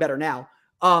 he's playing better now.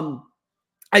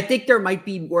 I think there might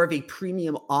be more of a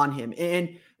premium on him.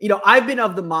 And, I've been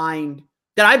of the mind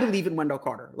that I believe in Wendell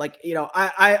Carter.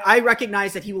 I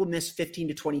recognize that he will miss 15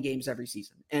 to 20 games every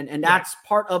season. And that's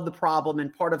part of the problem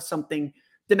and part of something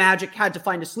the Magic had to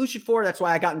find a solution for. That's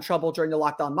why I got in trouble during the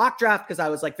Locked On mock draft, because I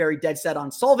was very dead set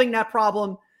on solving that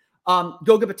problem.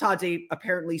 Goga Bitadze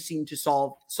apparently seemed to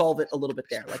solve it a little bit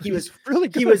there. He was really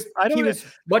good. He was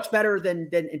much better than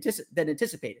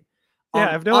anticipated. Yeah,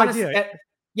 I have no idea.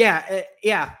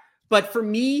 Yeah. But for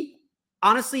me,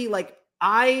 honestly,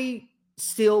 I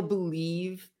still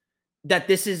believe that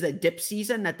this is a dip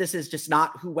season, that this is just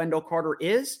not who Wendell Carter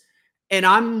is. And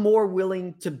I'm more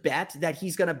willing to bet that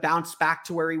he's going to bounce back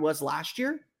to where he was last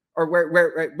year, or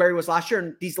where he was last year.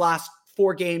 And these last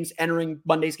 4 games entering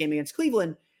Monday's game against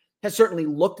Cleveland has certainly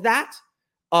looked that,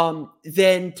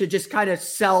 than to just kind of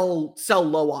sell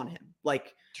low on him,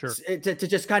 Sure. to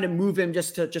just kind of move him,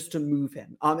 just to move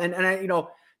him.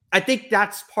 I think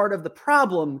that's part of the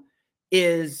problem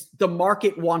is the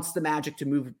market wants the Magic to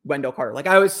move Wendell Carter.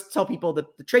 I always tell people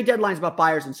that the trade deadline is about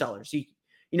buyers and sellers.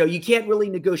 You can't really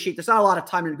negotiate. There's not a lot of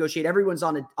time to negotiate. Everyone's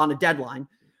on a deadline.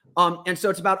 And so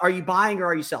it's about, are you buying or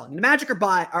are you selling? And the Magic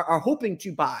are hoping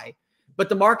to buy, but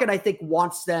the market, I think,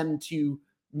 wants them to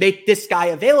make this guy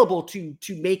available to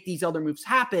make these other moves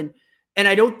happen. And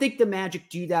I don't think the Magic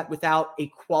do that without a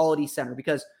quality center,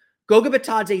 because Goga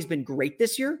Bitadze has been great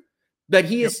this year, but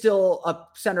he is still a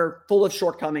center full of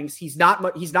shortcomings. He's not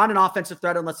an offensive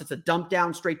threat unless it's a dump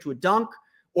down straight to a dunk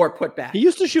or a putback. He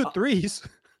used to shoot threes.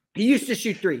 He used to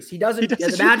shoot threes. He doesn't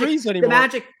shoot threes anymore.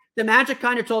 The Magic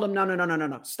kind of told him,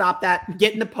 no. Stop that.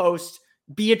 Get in the post.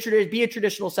 Be a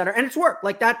traditional center. And it's worked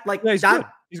like that. He's good.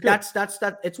 He's good. That's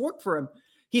it's worked for him.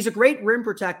 He's a great rim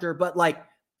protector, but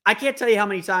I can't tell you how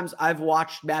many times I've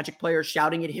watched Magic players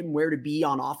shouting at him where to be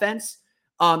on offense.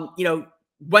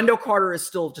 Wendell Carter is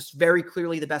still just very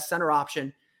clearly the best center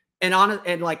option. And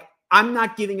I'm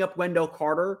not giving up Wendell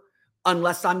Carter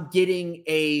unless I'm getting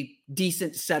a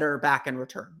decent setter back in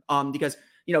return. Because,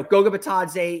 Goga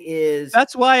Bitadze is...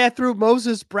 That's why I threw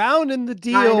Moses Brown in the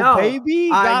deal, baby.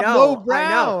 Got Mo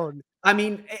Brown. I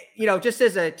mean, just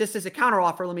as a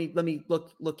counteroffer, let me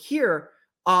look here.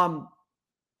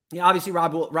 Obviously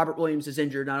Robert Williams is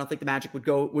injured, and I don't think the Magic would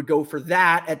go for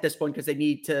that at this point, because they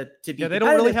need to be. Yeah, they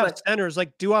don't really have centers.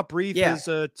 Duop Brief is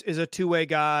a two-way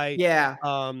guy. Yeah.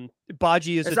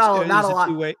 Baji is not a lot.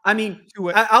 Two-way. I mean,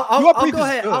 two-way. I'll go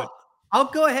ahead. I'll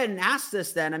go ahead and ask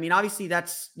this then. I mean, obviously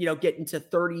that's getting to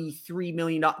 $33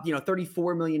 million,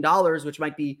 $34 million, which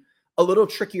might be a little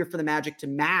trickier for the Magic to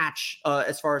match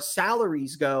as far as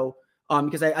salaries go,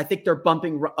 because I think they're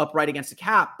bumping up right against the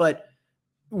cap, but.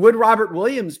 Would Robert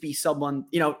Williams be someone,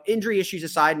 injury issues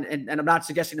aside, and I'm not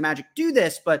suggesting the Magic do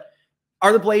this, but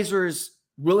are the Blazers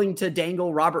willing to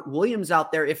dangle Robert Williams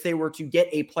out there if they were to get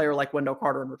a player like Wendell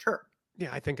Carter in return?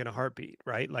 Yeah, I think in a heartbeat,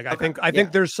 right? I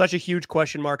think there's such a huge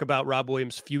question mark about Rob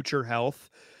Williams' future health.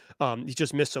 He's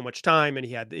just missed so much time, and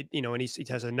he had, and he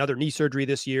has another knee surgery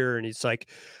this year, and he's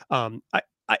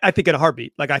I think in a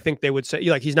heartbeat, I think they would say, he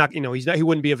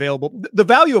wouldn't be available. The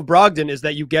value of Brogdon is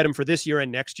that you get him for this year and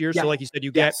next year. Yeah. So like you said,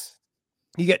 you get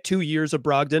 2 years of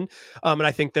Brogdon. And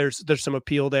I think there's some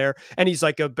appeal there, and he's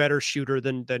a better shooter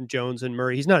than Jones and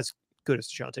Murray. He's not as good as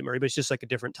DeJounte Murray, but it's just a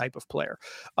different type of player.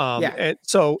 And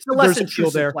so there's a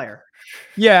appeal there. Player.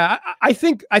 Yeah. I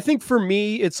think for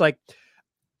me, it's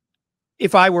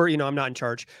if I were, I'm not in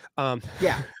charge. But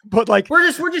we're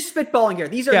just spitballing here.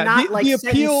 These are not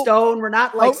set in stone. We're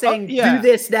not saying do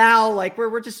this now.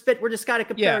 We're just kind of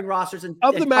comparing rosters and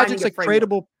of the Magic's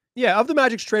tradable. Yeah, of the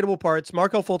Magic's tradable parts,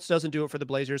 Markelle Fultz doesn't do it for the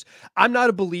Blazers. I'm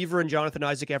not a believer in Jonathan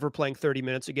Isaac ever playing 30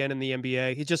 minutes again in the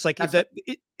NBA. He's just it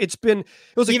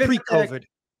was pre-COVID.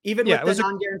 Even with the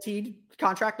non-guaranteed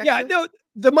contract. No,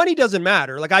 the money doesn't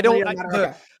matter.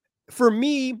 For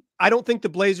me, I don't think the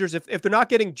Blazers, if they're not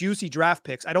getting juicy draft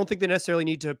picks, I don't think they necessarily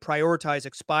need to prioritize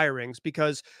expirings,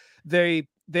 because they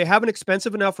have an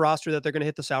expensive enough roster that they're going to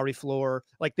hit the salary floor.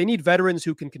 They need veterans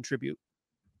who can contribute.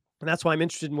 And that's why I'm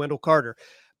interested in Wendell Carter.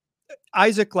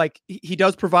 Isaac, he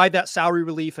does provide that salary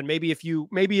relief. And maybe if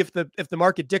the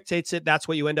market dictates it, that's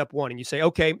what you end up wanting. You say,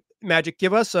 okay, Magic,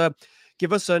 give us a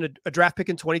draft pick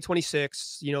in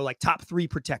 2026, top 3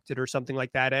 protected or something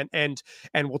like that. And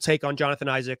we'll take on Jonathan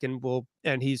Isaac, and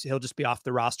he'll just be off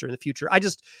the roster in the future.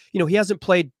 He hasn't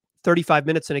played 35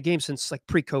 minutes in a game since like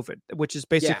pre-COVID, which is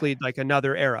basically like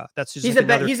another era. That's just he's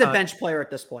a bench player at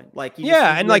this point. Like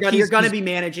you're going to be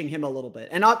managing him a little bit,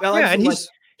 and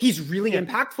he's really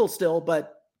impactful still,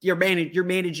 but you're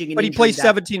managing. But he plays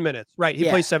 17 minutes, right? He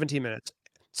plays 17 minutes.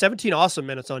 17 awesome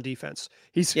minutes on defense.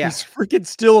 He's freaking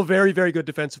still a very, very good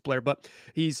defensive player, but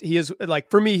he is like,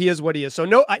 for me, he is what he is. So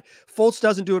no, Fultz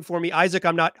doesn't do it for me. Isaac,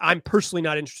 I'm personally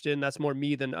not interested in. That's more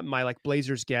me than my like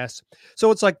Blazers guess.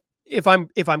 So it's like, if I'm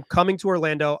coming to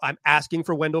Orlando, I'm asking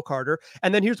for Wendell Carter.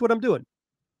 And then here's what I'm doing.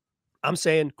 I'm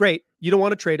saying, great, you don't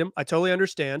want to trade him. I totally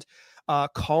understand.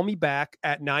 Call me back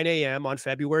at 9 a.m. on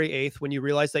February 8th when you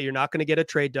realize that you're not going to get a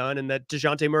trade done and that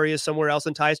DeJounte Murray is somewhere else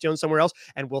and Tyus Jones somewhere else.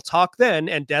 And we'll talk then,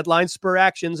 and deadline spur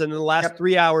actions. And in the last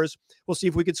 3 hours, we'll see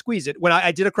if we could squeeze it. When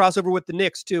I did a crossover with the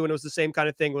Knicks too, and it was the same kind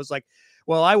of thing. It was like,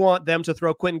 well, I want them to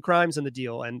throw Quentin Grimes in the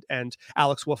deal. And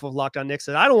Alex Wolf of Locked On Knicks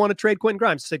said, I don't want to trade Quentin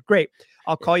Grimes. I said, great,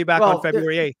 I'll call you back on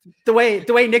February 8th.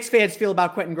 The way Knicks fans feel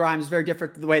about Quentin Grimes is very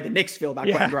different than the way the Knicks feel about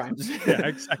Quentin Grimes. Yeah,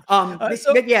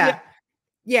 exactly.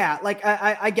 Yeah, like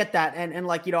I get that. And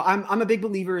like, I'm a big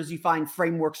believer as you find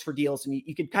frameworks for deals and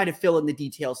you can kind of fill in the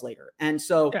details later. And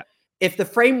so if the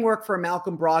framework for a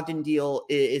Malcolm Brogdon deal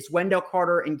is Wendell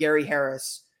Carter and Gary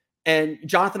Harris and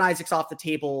Jonathan Isaac's off the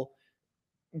table,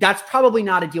 that's probably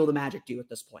not a deal the Magic do at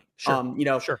this point. Sure.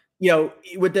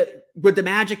 Would the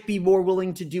Magic be more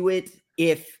willing to do it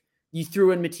if you threw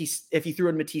in Matisse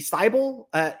Thybulle?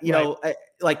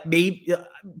 Like maybe,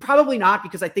 probably not,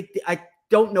 because I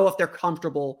don't know if they're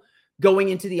comfortable going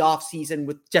into the offseason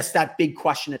with just that big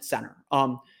question at center.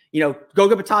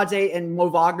 Goga Bitadze and Mo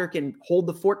Wagner can hold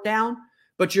the fort down,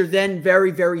 but you're then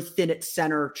very, very thin at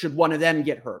center should one of them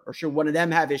get hurt or should one of them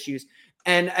have issues.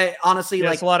 And honestly,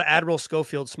 it's a lot of Admiral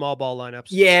Schofield small ball lineups.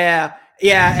 Yeah.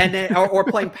 And then, or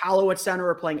playing Paolo at center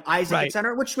or playing Isaac at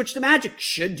center, which the Magic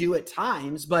should do at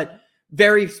times, but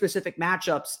very specific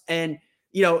matchups. And,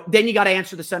 then you got to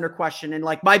answer the center question. And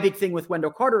like my big thing with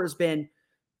Wendell Carter has been,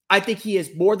 I think he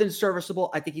is more than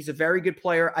serviceable. I think he's a very good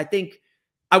player. I think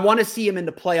I want to see him in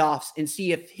the playoffs and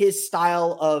see if his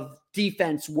style of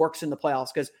defense works in the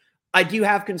playoffs, because I do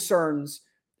have concerns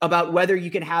about whether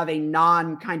you can have a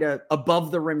non kind of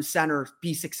above the rim center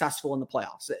be successful in the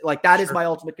playoffs. Like that is my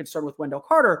ultimate concern with Wendell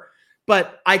Carter,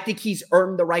 but I think he's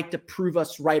earned the right to prove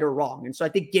us right or wrong. And so I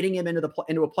think getting him into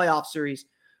a playoff series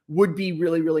would be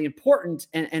really, really important.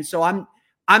 And so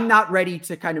I'm not ready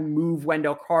to kind of move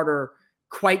Wendell Carter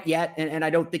quite yet. And I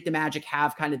don't think the Magic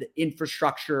have kind of the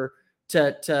infrastructure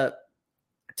to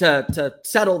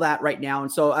settle that right now. And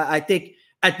so I think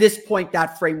at this point,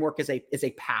 that framework is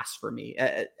a pass for me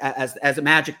as a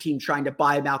Magic team trying to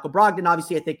buy Malcolm Brogdon.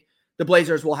 Obviously, I think the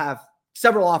Blazers will have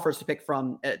several offers to pick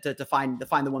from to find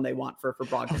the one they want for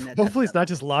Brogdon. Hopefully it's not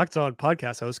just Locked On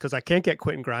podcast hosts, because I can't get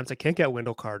Quentin Grimes. I can't get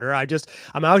Wendell Carter.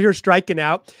 I'm out here striking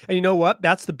out. And you know what?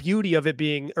 That's the beauty of it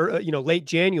being, late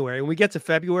January. When we get to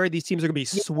February, these teams are going to be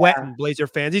sweating, Blazer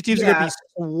fans. These teams are going to be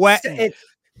sweating.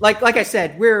 Like I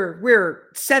said, we're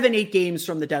 7-8 games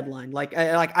from the deadline. Like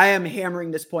I am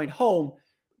hammering this point home.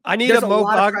 I need a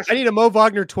Mo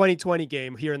Wagner 2020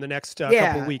 game here in the next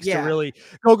couple of weeks to really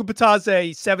Goga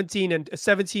Bitadze 17.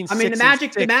 I mean,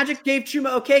 the Magic gave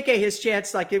Chuma Okeke his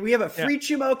chance. Like, we have a free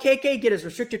Chuma Okeke, get his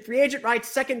restricted free agent rights,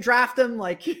 second draft him.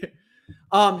 Like,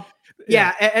 and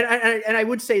I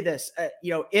would say this,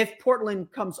 if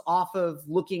Portland comes off of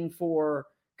looking for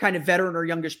kind of veteran or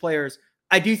youngish players,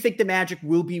 I do think the Magic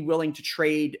will be willing to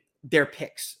trade their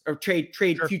picks or trade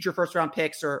future first round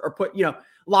picks or put,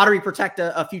 lottery protect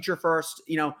a future first.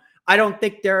 I don't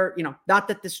think they're, not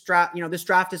that this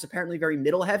draft is apparently very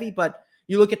middle heavy, but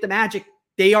you look at the Magic,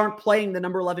 they aren't playing the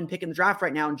number 11 pick in the draft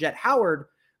right now in Jet Howard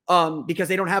because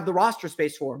they don't have the roster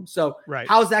space for him. So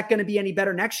how's that going to be any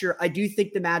better next year? I do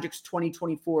think the Magic's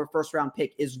 2024 first round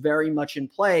pick is very much in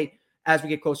play as we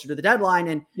get closer to the deadline.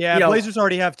 And Blazers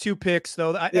already have 2 picks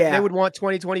though. They would want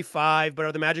 2025, but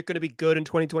are the Magic going to be good in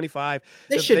 2025?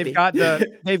 They've got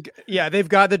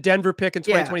the Denver pick in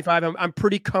 2025. I'm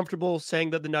pretty comfortable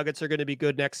saying that the Nuggets are going to be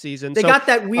good next season. They got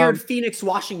that weird Phoenix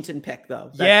Washington pick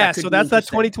though. So that's that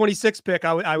 2026 pick.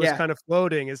 I was kind of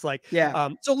floating. It's like,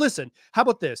 so listen, how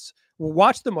about this? We'll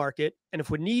watch the market, and if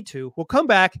we need to, we'll come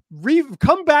back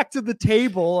to the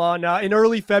table on in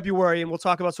early February, and we'll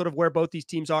talk about sort of where both these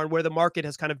teams are and where the market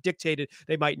has kind of dictated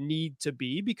they might need to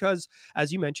be, because,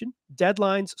 as you mentioned,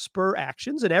 deadlines spur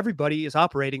actions, and everybody is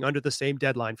operating under the same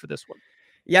deadline for this one.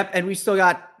 Yep, and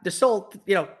there's still,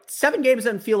 7 games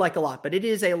doesn't feel like a lot, but it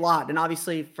is a lot. And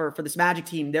obviously for this Magic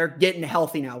team, they're getting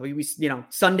healthy now. We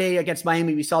Sunday against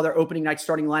Miami, we saw their opening night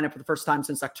starting lineup for the first time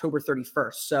since October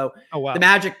 31st. So the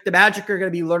Magic are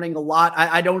going to be learning a lot.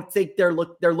 I don't think they're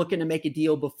looking to make a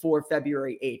deal before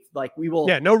February 8th. Like we will.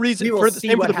 Yeah, no reason for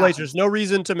the Blazers. No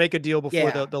reason to make a deal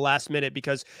before the last minute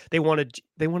because they want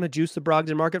to juice the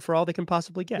Brogdon market for all they can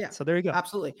possibly get. Yeah, so there you go.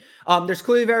 Absolutely. There's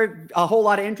clearly a whole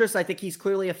lot of interest. I think he's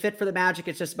clearly a fit for the Magic.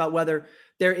 It's just about whether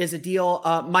there is a deal.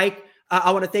 Mike,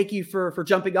 I want to thank you for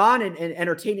jumping on and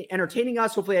entertaining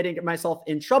us. Hopefully I didn't get myself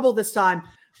in trouble this time.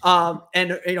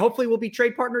 And hopefully we'll be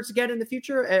trade partners again in the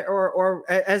future, or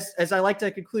as I like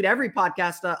to conclude every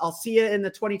podcast, I'll see you in the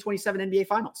 2027 NBA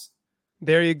Finals.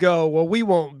 There you go. Well, we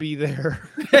won't be there.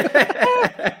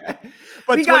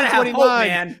 But we gotta have hope,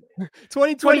 man.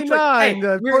 2029,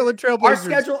 the Portland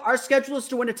Trailblazers. Our schedule is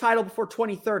to win a title before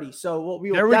 2030. So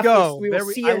we will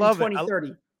see you in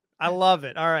 2030. I love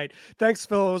it. All right. Thanks,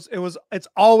 Phil. It's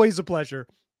always a pleasure.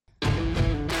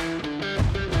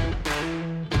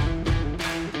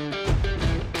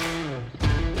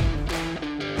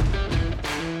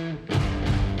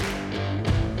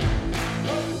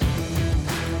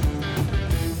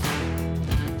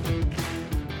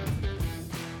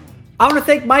 I want to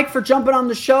thank Mike for jumping on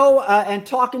the show and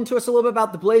talking to us a little bit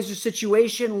about the Blazers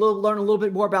situation, learn a little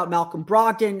bit more about Malcolm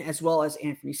Brogdon as well as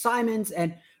Anthony Simons,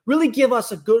 and really give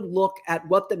us a good look at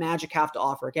what the Magic have to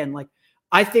offer. Again,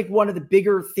 I think one of the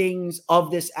bigger things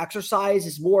of this exercise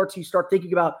is more to start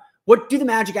thinking about what do the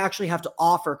Magic actually have to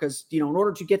offer? Because, in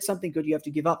order to get something good, you have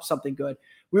to give up something good.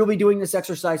 We'll be doing this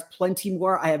exercise plenty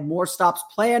more. I have more stops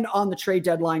planned on the trade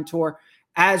deadline tour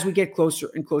as we get closer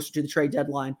and closer to the trade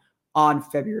deadline on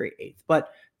February 8th.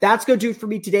 But that's going to do it for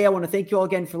me today. I want to thank you all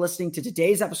again for listening to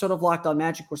today's episode of Locked On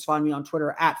Magic. Of course, find me on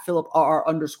Twitter at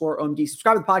 @PhilipRR_OMD.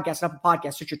 Subscribe to the podcast, Apple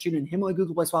Podcasts, Stitcher, TuneIn, Himalaya,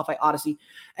 Google Play, Spotify, Odyssey,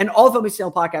 and all of them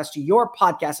sale podcasts to your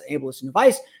podcast-enabled listening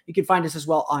device. You can find us as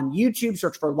well on YouTube.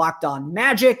 Search for Locked On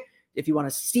Magic. If you want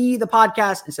to see the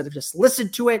podcast instead of just listen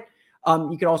to it,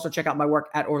 you can also check out my work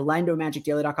at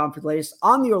OrlandoMagicDaily.com for the latest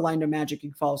on the Orlando Magic.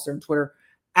 You can follow us there on Twitter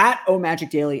at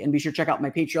 @OMagicDaily, and be sure to check out my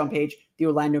Patreon page, the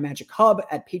Orlando Magic Hub,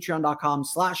 at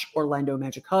patreon.com/Orlando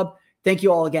Magic Hub. Thank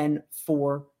you all again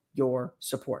for your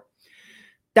support.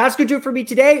 That's going to do it for me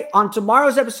today. On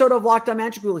tomorrow's episode of Locked On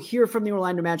Magic, we will hear from the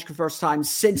Orlando Magic for the first time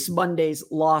since Monday's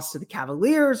loss to the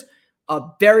Cavaliers. A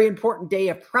very important day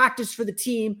of practice for the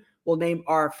team. We'll name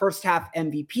our first half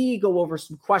MVP, go over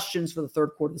some questions for the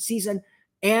third quarter of the season,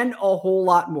 and a whole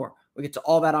lot more. We'll get to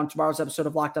all that on tomorrow's episode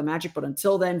of Locked On Magic. But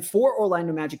until then, for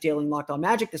Orlando Magic Daily and Locked On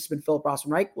Magic, this has been Philip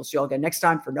Rossman-Reich. We'll see you all again next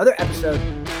time for another episode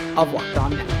of Locked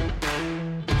On Magic.